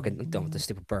 I'm fucking done with this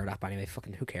stupid bird app anyway.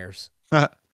 Fucking who cares?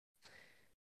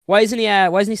 Why isn't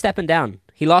he stepping down?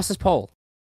 He lost his poll.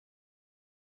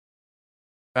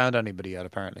 Found anybody yet?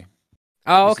 Apparently.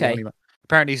 Oh, He's the okay. only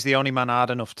apparently, he's the only man ad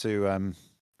enough to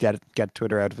get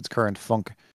Twitter out of its current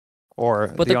funk, or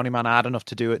But the the- only man ad enough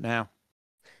to do it now.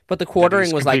 But the That quartering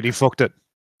he's was like completely fucked it.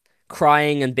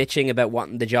 crying and bitching about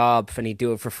wanting the job and he'd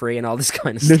do it for free and all this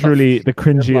kind of stuff. Literally the Replies.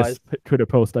 cringiest Twitter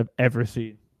post I've ever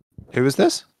seen. Who is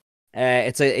this?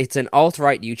 It's an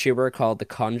alt-right YouTuber called the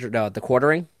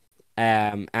Quartering.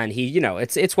 And he,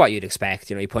 it's what you'd expect.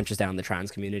 He punches down the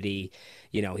trans community.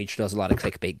 He does a lot of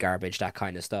clickbait garbage, that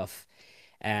kind of stuff.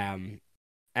 And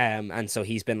so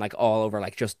he's been like all over,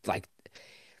 like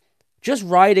just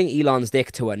riding Elon's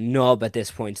dick to a nub at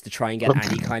this point to try and get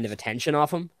any kind of attention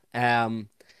off him. And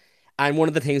one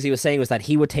of the things he was saying was that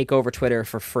he would take over Twitter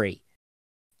for free.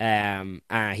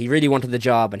 He really wanted the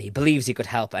job, and he believes he could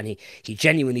help, and he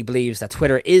genuinely believes that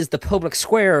Twitter is the public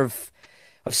square of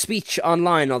speech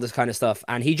online, all this kind of stuff,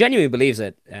 and he genuinely believes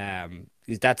it.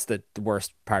 That's the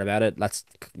worst part about it. It's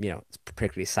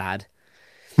particularly sad.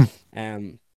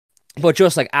 But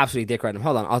just like absolutely dick riding.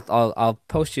 Hold on, I'll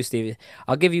post you, Stevie.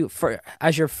 I'll give you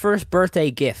as your first birthday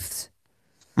gift.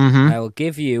 I will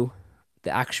give you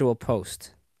the actual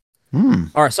post.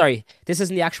 Or sorry, this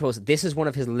isn't the actual post. This is one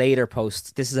of his later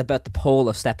posts. This is about the poll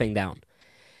of stepping down.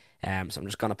 So I'm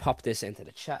just gonna pop this into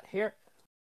the chat here.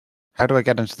 How do I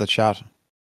get into the chat?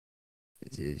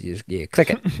 You click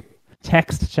it.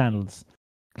 Text channels.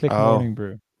 Click Oh. Morning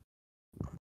Brew.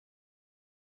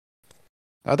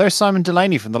 Oh, there's Simon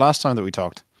Delaney from the last time that we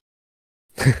talked.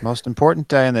 Most important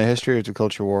day in the history of the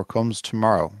culture war comes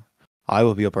tomorrow. I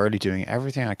will be up early doing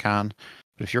everything I can.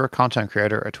 But if you're a content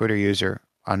creator, a Twitter user,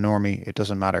 a normie, it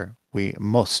doesn't matter. We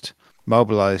must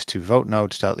mobilize to vote no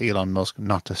to tell Elon Musk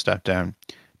not to step down.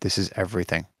 This is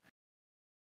everything.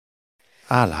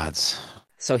 Ah, lads.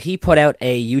 So he put out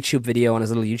a YouTube video on his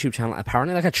little YouTube channel,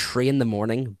 apparently like at 3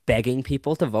 a.m, begging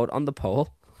people to vote on the poll.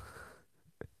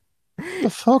 The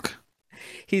fuck?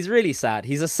 He's really sad.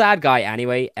 He's a sad guy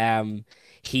anyway.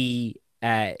 He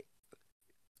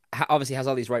obviously has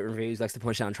all these right reviews, likes to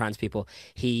push down trans people.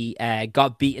 He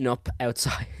got beaten up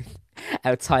outside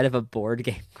of a board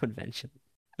game convention.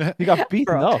 He got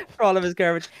beaten up for all of his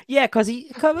garbage. Yeah, because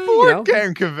board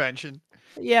game convention.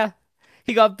 Yeah,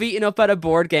 he got beaten up at a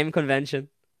board game convention.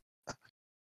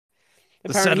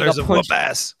 The settlers of whoop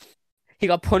ass. He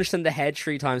got punched in the head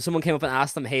 3 times. Someone came up and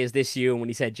asked him, "Hey, is this you?" And when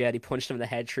he said, "Yeah," he punched him in the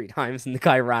head 3 times, and the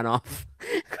guy ran off.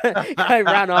 Guy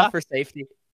ran off for safety.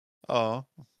 Oh,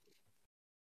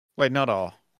 wait, not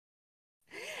all.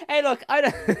 Hey, look, I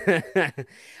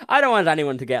don't want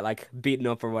anyone to get like beaten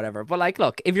up or whatever. But like,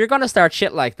 look, if you're gonna start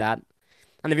shit like that,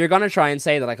 and if you're gonna try and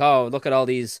say that, like, oh, look at all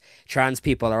these trans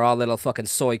people are all little fucking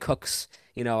soy cooks.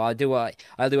 You know, I'll do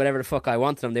whatever the fuck I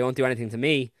want to them. They won't do anything to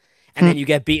me. And then you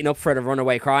get beaten up for it and run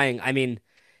away crying. I mean,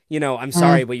 you know, I'm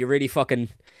sorry, but you really fucking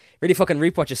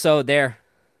reap what you sowed there.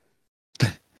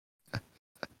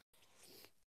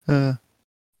 Yeah,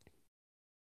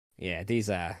 these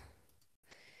I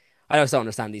just don't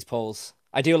understand these polls.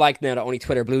 I do like now that only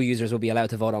Twitter Blue users will be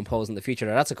allowed to vote on polls in the future.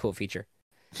 That's a cool feature.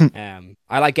 I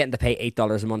like getting to pay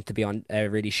 $8 a month to be on a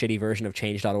really shitty version of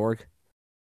change.org.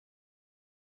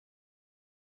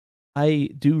 I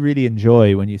do really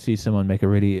enjoy when you see someone make a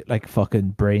really like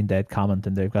fucking brain dead comment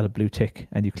and they've got a blue tick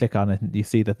and you click on it and you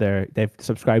see that they've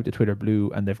subscribed to Twitter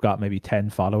Blue and they've got maybe 10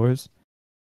 followers.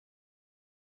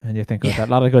 And you think, a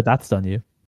lot of good that's done you.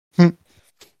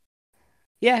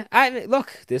 Yeah,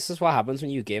 look, this is what happens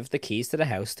when you give the keys to the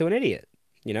house to an idiot.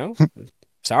 You know?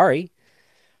 Sorry.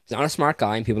 He's not a smart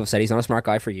guy, and people have said he's not a smart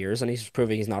guy for years, and he's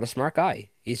proving he's not a smart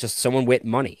guy. He's just someone with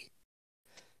money.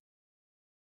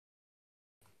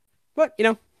 But, you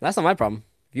know, that's not my problem.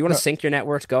 If you want to sink your net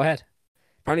worth, go ahead.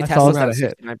 Apparently Tesla's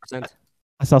at 69%.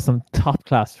 I saw some top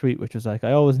class tweet which was like,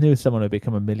 I always knew someone would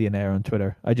become a millionaire on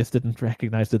Twitter. I just didn't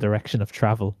recognize the direction of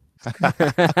travel.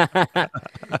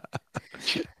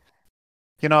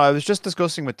 You know, I was just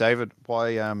discussing with David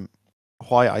why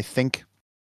I think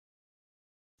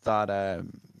that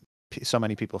so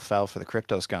many people fell for the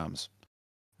crypto scams.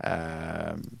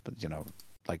 But you know,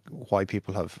 like why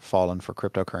people have fallen for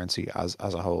cryptocurrency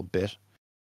as a whole bit.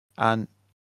 And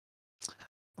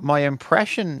my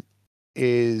impression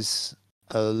is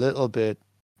a little bit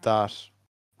that,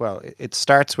 well, it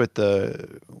starts with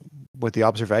the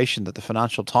observation that the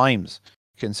Financial Times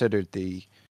considered the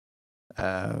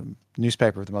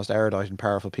newspaper of the most erudite and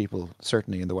powerful people,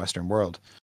 certainly in the Western world,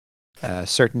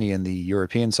 certainly in the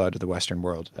European side of the Western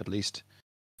world, at least,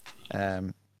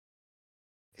 has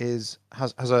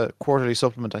a quarterly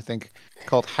supplement, I think,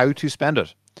 called "How to Spend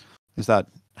It." Is that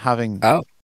having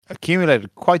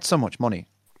accumulated quite so much money,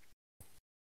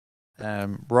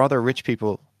 rather rich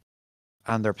people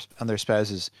and their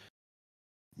spouses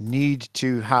need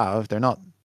to have. They're not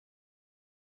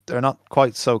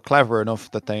quite so clever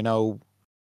enough that they know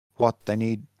what they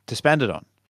need to spend it on.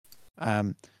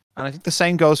 And I think the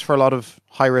same goes for a lot of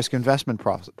high-risk investment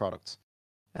products.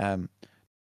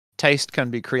 Taste can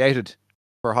be created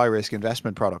for high-risk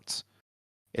investment products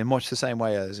in much the same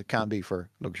way as it can be for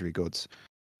luxury goods,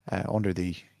 under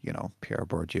the, you know, Pierre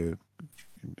Bourdieu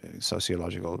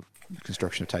sociological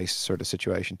construction of taste sort of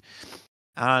situation.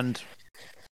 And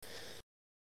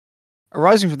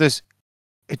arising from this,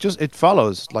 it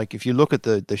follows, like, if you look at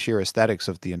the sheer aesthetics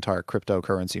of the entire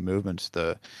cryptocurrency movement,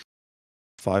 the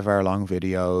 5-hour-long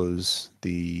videos,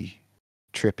 the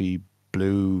trippy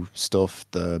blue stuff,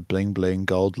 the bling bling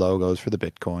gold logos for the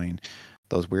Bitcoin,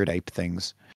 those weird ape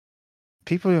things.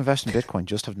 People who invest in Bitcoin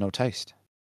just have no taste.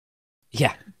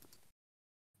 Yeah.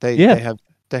 They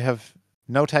have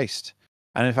no taste.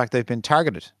 And in fact, they've been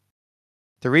targeted.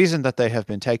 The reason that they have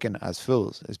been taken as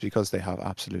fools is because they have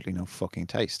absolutely no fucking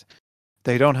taste.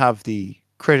 They don't have the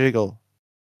critical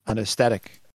and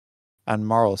aesthetic and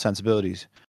moral sensibilities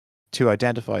to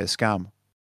identify a scam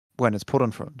when it's put in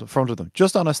front of them,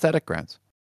 just on aesthetic grounds.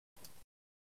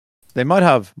 They might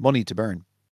have money to burn,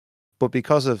 but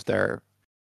because of their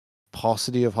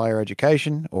paucity of higher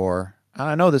education, or, and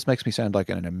I know this makes me sound like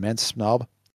an immense snob,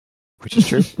 which is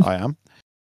true, I am.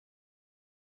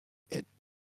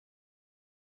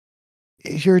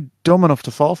 If you're dumb enough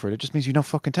to fall for it, it just means you no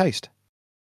fucking taste.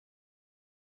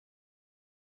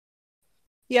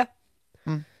 Yeah.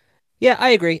 Hmm. Yeah,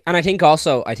 I agree. And I think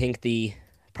also, the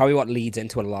probably what leads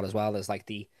into it a lot as well is like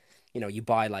you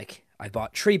buy like, I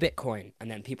bought 3 Bitcoin,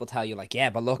 and then people tell you like, yeah,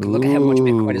 but look at how much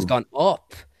Bitcoin has Ooh. gone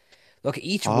up. Look,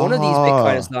 each one of these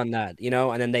Bitcoin has Oh. done that,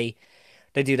 and then they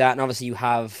do that. And obviously you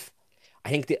have, I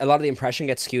think a lot of the impression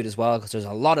gets skewed as well because there's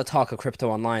a lot of talk of crypto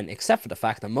online, except for the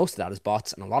fact that most of that is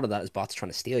bots, and a lot of that is bots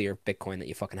trying to steal your Bitcoin that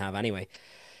you fucking have anyway.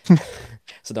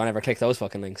 So don't ever click those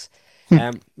fucking links.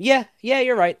 Yeah,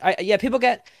 you're right. People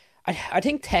get. I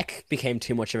think tech became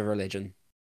too much of a religion,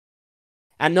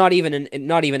 and not even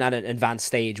at an advanced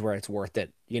stage where it's worth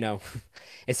it.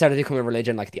 It started to become a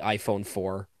religion like the iPhone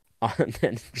 4, and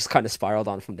then just kind of spiraled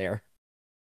on from there.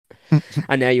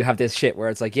 And now you have this shit where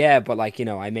it's like, yeah, but like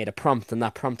I made a prompt, and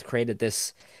that prompt created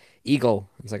this eagle.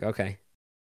 It's like, okay,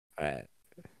 uh,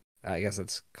 I guess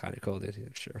it's kind of cool, dude. Yeah,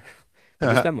 sure.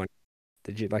 Did you spend money?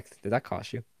 Did that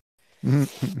cost you?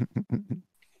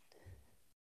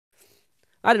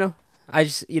 I don't know. I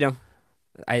just,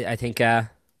 I think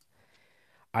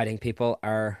people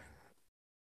are.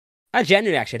 I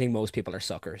genuinely actually think most people are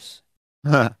suckers,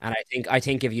 and I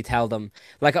think if you tell them,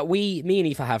 like me and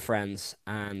Aoife have friends,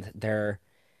 and they're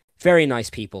very nice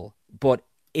people, but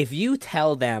if you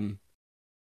tell them,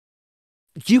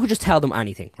 you could just tell them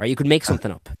anything, right? You could make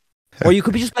something up, or you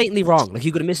could be just blatantly wrong, like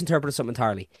you could have misinterpreted something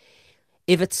entirely.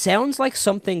 If it sounds like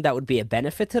something that would be a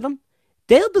benefit to them,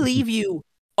 they'll believe you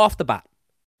off the bat.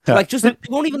 Like, just they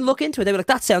won't even look into it. They'll be like,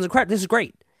 "That sounds incredible. This is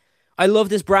great. I love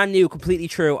this, brand new, completely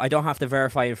true. I don't have to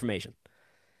verify information."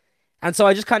 And so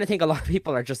I just kind of think a lot of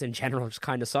people are just in general just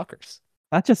kind of suckers.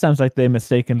 That just sounds like they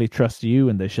mistakenly trust you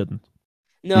and they shouldn't.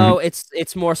 No,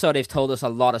 it's more so they've told us a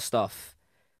lot of stuff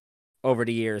over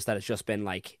the years that has just been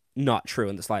like not true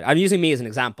in the slide. I'm using me as an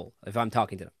example if I'm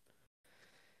talking to them.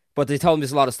 But they told me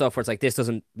there's a lot of stuff where it's like, this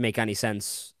doesn't make any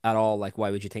sense at all. Like,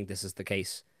 why would you think this is the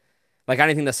case? Like,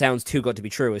 anything that sounds too good to be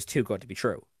true is too good to be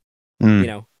true, you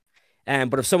know?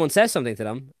 But if someone says something to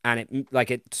them and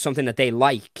it's something that they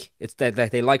like, it's that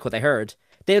they like what they heard,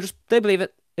 they believe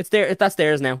it. It's there. That's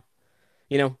theirs now,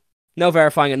 you know? No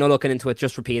verifying it, no looking into it.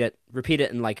 Just repeat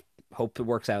it, and like hope it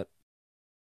works out.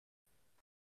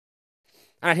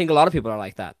 And I think a lot of people are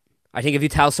like that. I think if you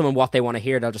tell someone what they want to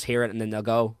hear, they'll just hear it and then they'll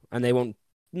go, and they won't.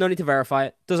 No need to verify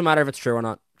it. Doesn't matter if it's true or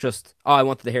not. Just, oh, I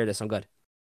wanted to hear this. I'm good.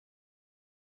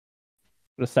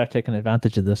 Just start taking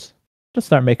advantage of this. Just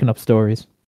start making up stories.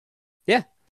 Yeah,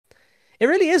 it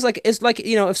really is. Like, it's like,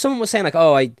 if someone was saying like,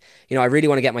 oh, I really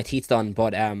want to get my teeth done,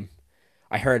 but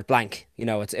I heard blank.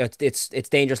 It's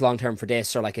dangerous long term for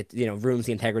this, or like it ruins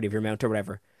the integrity of your mouth or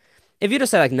whatever. If you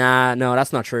just say like, nah, no,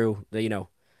 that's not true.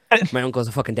 My uncle's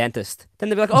a fucking dentist. Then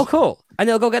they'll be like, oh, cool. And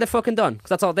they'll go get it fucking done. Because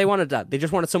that's all they wanted. That. They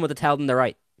just wanted someone to tell them they're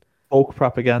right. Folk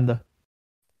propaganda.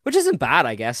 Which isn't bad,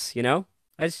 I guess, I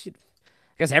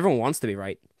guess everyone wants to be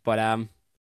right. But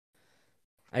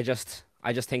I just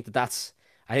think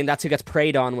I think that's who gets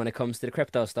preyed on when it comes to the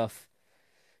crypto stuff.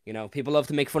 People love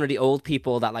to make fun of the old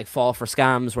people that like fall for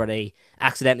scams where they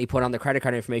accidentally put on their credit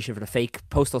card information for the fake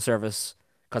postal service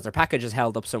because their package is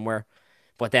held up somewhere.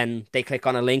 But then they click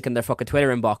on a link in their fucking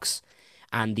Twitter inbox,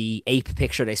 and the ape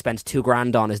picture they spent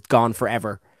 $2,000 on is gone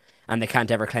forever, and they can't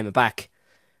ever claim it back.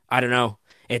 I don't know.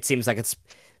 It seems like it's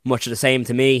much of the same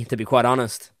to me, to be quite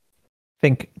honest. I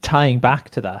think tying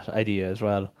back to that idea as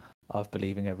well of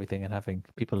believing everything and having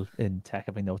people in tech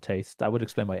having no taste, that would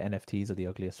explain why NFTs are the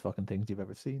ugliest fucking things you've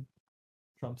ever seen.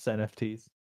 Trump's NFTs.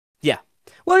 Yeah.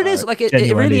 Well, it is like it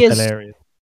Genuinely really is. hilarious.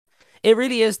 It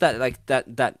really is that like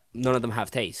that none of them have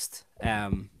taste.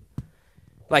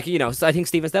 Like so I think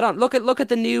Steven's dead on. Look at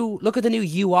the new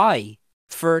UI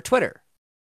for Twitter,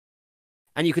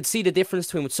 and you could see the difference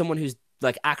between with someone who's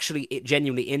like actually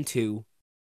genuinely into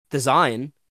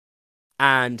design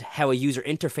and how a user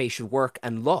interface should work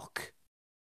and look.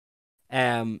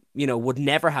 Would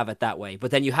never have it that way.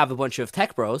 But then you have a bunch of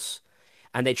tech bros,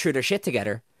 and they threw their shit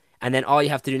together, and then all you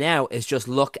have to do now is just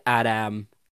look at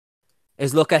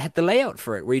the layout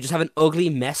for it, where you just have an ugly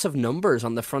mess of numbers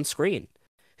on the front screen.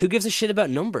 Who gives a shit about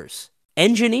numbers?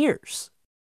 Engineers.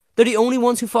 They're the only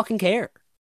ones who fucking care.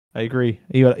 I agree.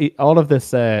 All of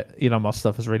this Elon Musk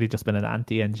stuff has really just been an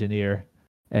anti-engineer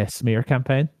smear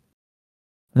campaign.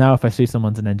 Now, if I see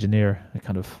someone's an engineer, I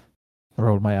kind of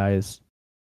roll my eyes,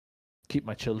 keep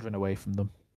my children away from them,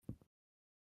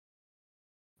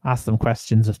 ask them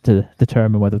questions to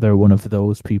determine whether they're one of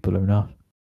those people or not.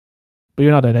 But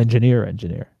you're not an engineer.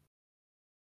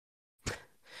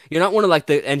 You're not one of like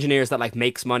the engineers that like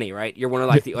makes money, right? You're one of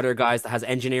like the other guys that has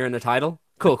engineer in the title.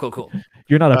 Cool.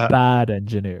 You're not a bad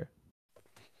engineer.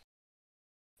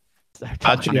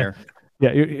 Engineer.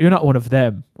 Yeah, you're not one of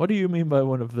them. What do you mean by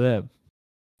one of them?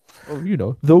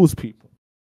 Oh, those people.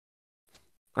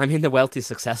 I mean the wealthy,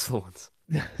 successful ones.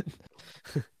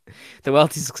 The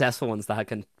wealthy, successful ones that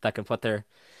can put their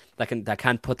that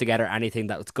can't put together anything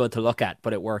that's good to look at,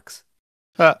 but it works.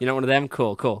 Huh. You know, one of them.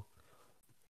 Cool, cool.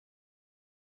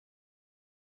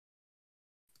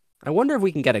 I wonder if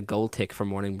we can get a gold tick for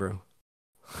Morning Brew.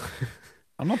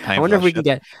 I'm not I paying for wonder that if we shit. can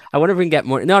get. I wonder if we can get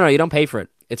more. No, no, you don't pay for it.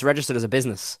 It's registered as a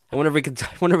business. I wonder if we could. I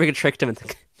wonder if we could trick them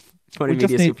into Tony We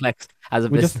just Media need Suplex as a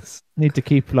we just business. need to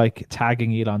keep like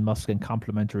tagging Elon Musk in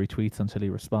complimentary tweets until he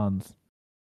responds.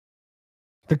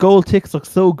 The gold ticks look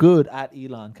so good at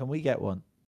Elon. Can we get one?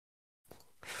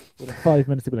 Within 5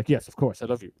 minutes, to be like, yes, of course, I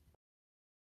love you.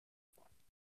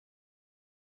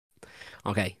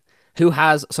 Okay, who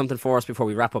has something for us before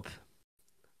we wrap up?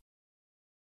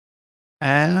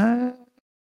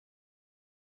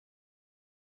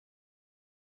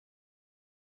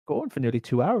 Going for nearly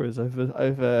 2 hours.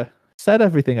 I've said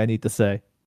everything I need to say.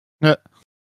 Yeah.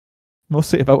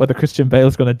 Mostly about whether Christian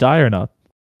Bale's going to die or not.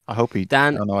 I hope he.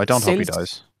 Dan, No, I don't hope he since-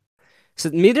 dies. So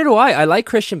neither do I. I like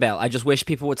Christian Bale. I just wish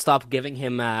people would stop giving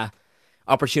him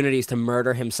opportunities to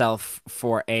murder himself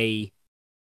for a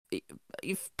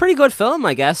pretty good film,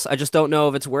 I guess. I just don't know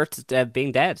if it's worth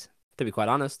being dead, to be quite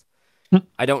honest.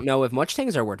 I don't know if much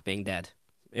things are worth being dead,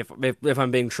 if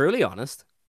I'm being truly honest.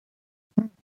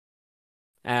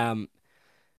 Dan,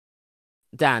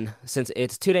 since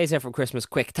it's 2 days out from Christmas,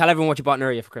 quick, tell everyone what you bought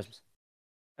Nuria for Christmas.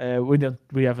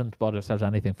 We haven't bought ourselves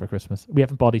anything for Christmas. We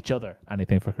haven't bought each other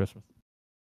anything for Christmas.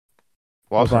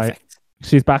 What? Bye. Perfect.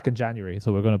 She's back in January,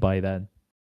 so we're going to buy then.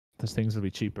 Those things will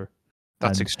be cheaper.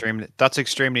 That's And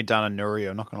extremely Dan and Nuri.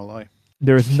 I'm not gonna lie.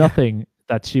 there is nothing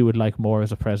that she would like more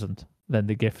as a present than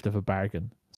the gift of a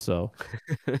bargain. So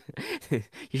You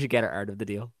should get her out of the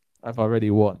deal. I've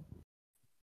already won.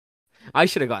 I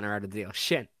should have gotten her out of the deal.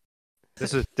 Shit.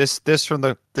 This is this from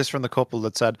the couple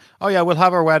that said, "Oh yeah, we'll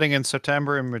have our wedding in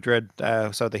September in Madrid,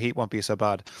 so the heat won't be so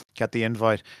bad. Get the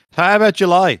invite. How about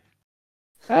July?"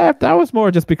 That was more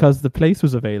just because the place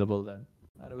was available then,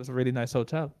 and it was a really nice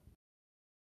hotel.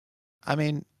 I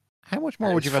mean, how much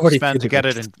more would It's you have to 42 spend to get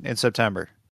it degrees. in September?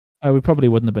 We probably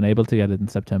wouldn't have been able to get it in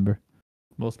September.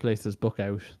 Most places book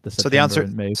out the So September the answer-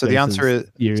 and May so the answer places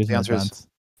is- years the in answer is- advance.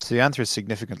 So the answer is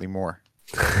significantly more.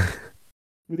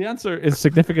 The answer is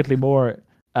significantly more,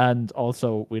 and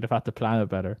also we'd have had to plan it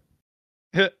better.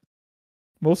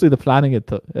 Mostly the planning it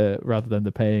rather than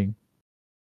the paying.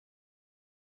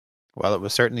 Well, it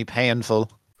was certainly painful.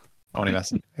 Only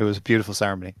messing. It was a beautiful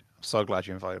ceremony. I'm so glad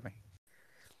you invited me.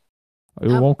 I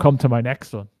won't come to my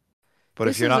next one. But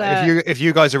This if you're is, not, if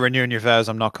you guys are renewing your vows,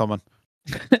 I'm not coming.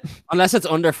 Unless it's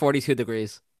under 42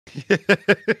 degrees.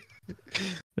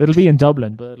 It'll be in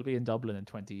Dublin, but it'll be in Dublin in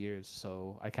 20 years,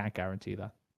 so I can't guarantee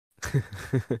that.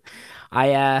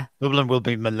 Dublin will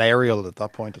be malarial at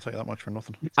that point. I'll tell you that much for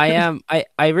nothing. I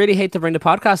really hate to bring the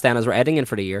podcast down as we're heading in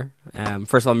for the year.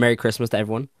 First of all, Merry Christmas to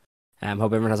everyone.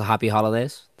 Hope everyone has a happy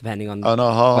holidays, depending on Oh no,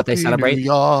 what they Happy celebrate. New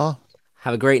Year.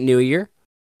 Have a great new year.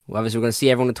 Well, obviously, we're going to see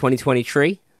everyone in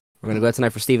 2023. We're going to go out tonight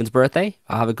for Stephen's birthday.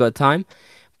 I'll have a good time.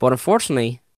 But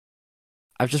unfortunately,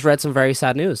 I've just read some very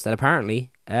sad news that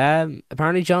apparently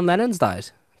John Lennon's died.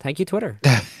 Thank you, Twitter.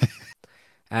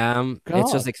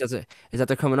 It's just is that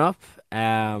they're coming up.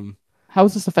 How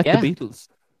does this affect Yeah. the Beatles?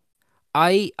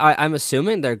 I'm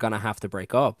assuming they're gonna have to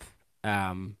break up.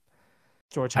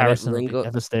 George I bet Harrison will be Ringo-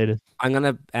 devastated. I'm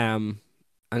gonna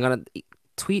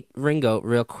tweet Ringo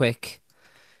real quick.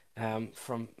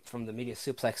 From the Media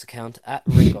Suplex account at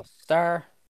Ringo Starr.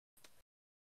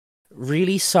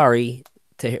 Really sorry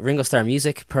to Ringo Starr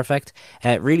Music, perfect.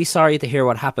 Really sorry to hear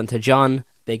what happened to John,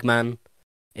 big man.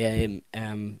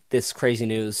 This crazy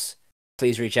news.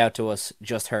 Please reach out to us.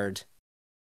 Just heard.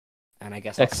 And I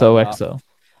guess I'll sign it off. XOXO.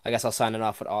 I guess I'll sign it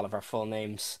off with all of our full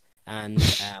names and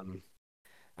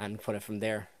put it from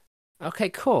there. Okay,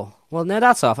 cool. Well, now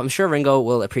that's off. I'm sure Ringo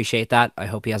will appreciate that. I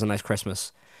hope he has a nice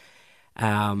Christmas.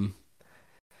 Fucking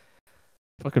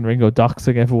Ringo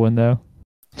doxing everyone now.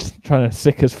 Trying to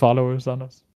sick his followers on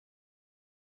us.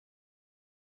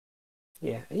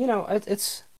 Yeah,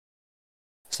 it's.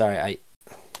 Sorry, I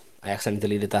accidentally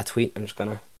deleted that tweet. I'm just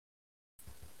gonna.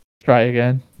 Try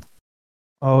again.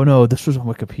 Oh no, this was on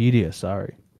Wikipedia,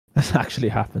 sorry. This actually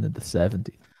happened in the 70s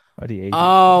or the 80s.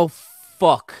 Oh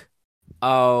fuck!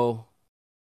 Oh.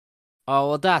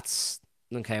 Well, that's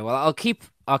okay. Well, I'll keep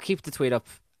the tweet up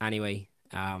anyway.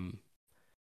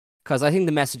 Because I think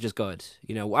the message is good.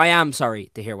 I am sorry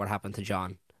to hear what happened to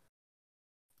John.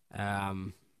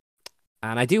 And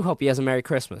I do hope he has a Merry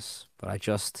Christmas. But I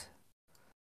just.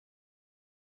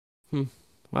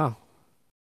 Wow.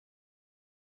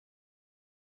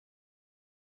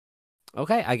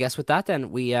 Okay, I guess with that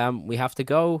then we have to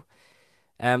go.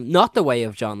 not the way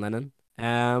of John Lennon,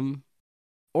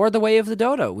 or the way of the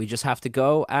dodo. We just have to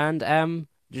go and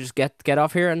just get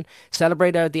off here and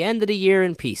celebrate at the end of the year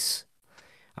in peace.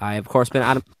 I, of course, been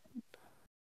Adam.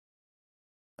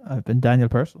 I've been Daniel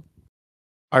Purcell.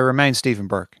 I remain Stephen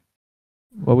Burke.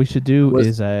 What we should do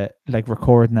is like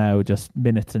record now just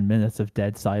minutes and minutes of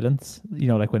dead silence. You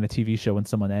know, like when a TV show when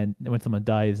someone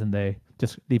dies and they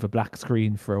just leave a black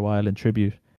screen for a while in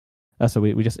tribute. That's what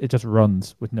it just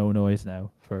runs with no noise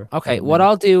now for. Okay, what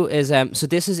I'll do is so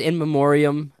this is in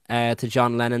memoriam to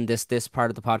John Lennon. This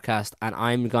part of the podcast, and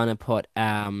I'm gonna put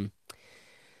I'm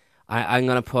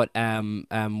gonna put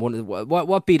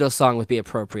what Beatles song would be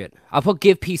appropriate. I'll put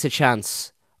 "Give Peace a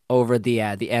Chance" over the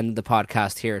end of the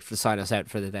podcast here to sign us out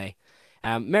for the day.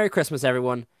 Merry Christmas,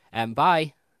 everyone, and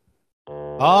bye.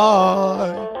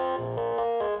 Bye.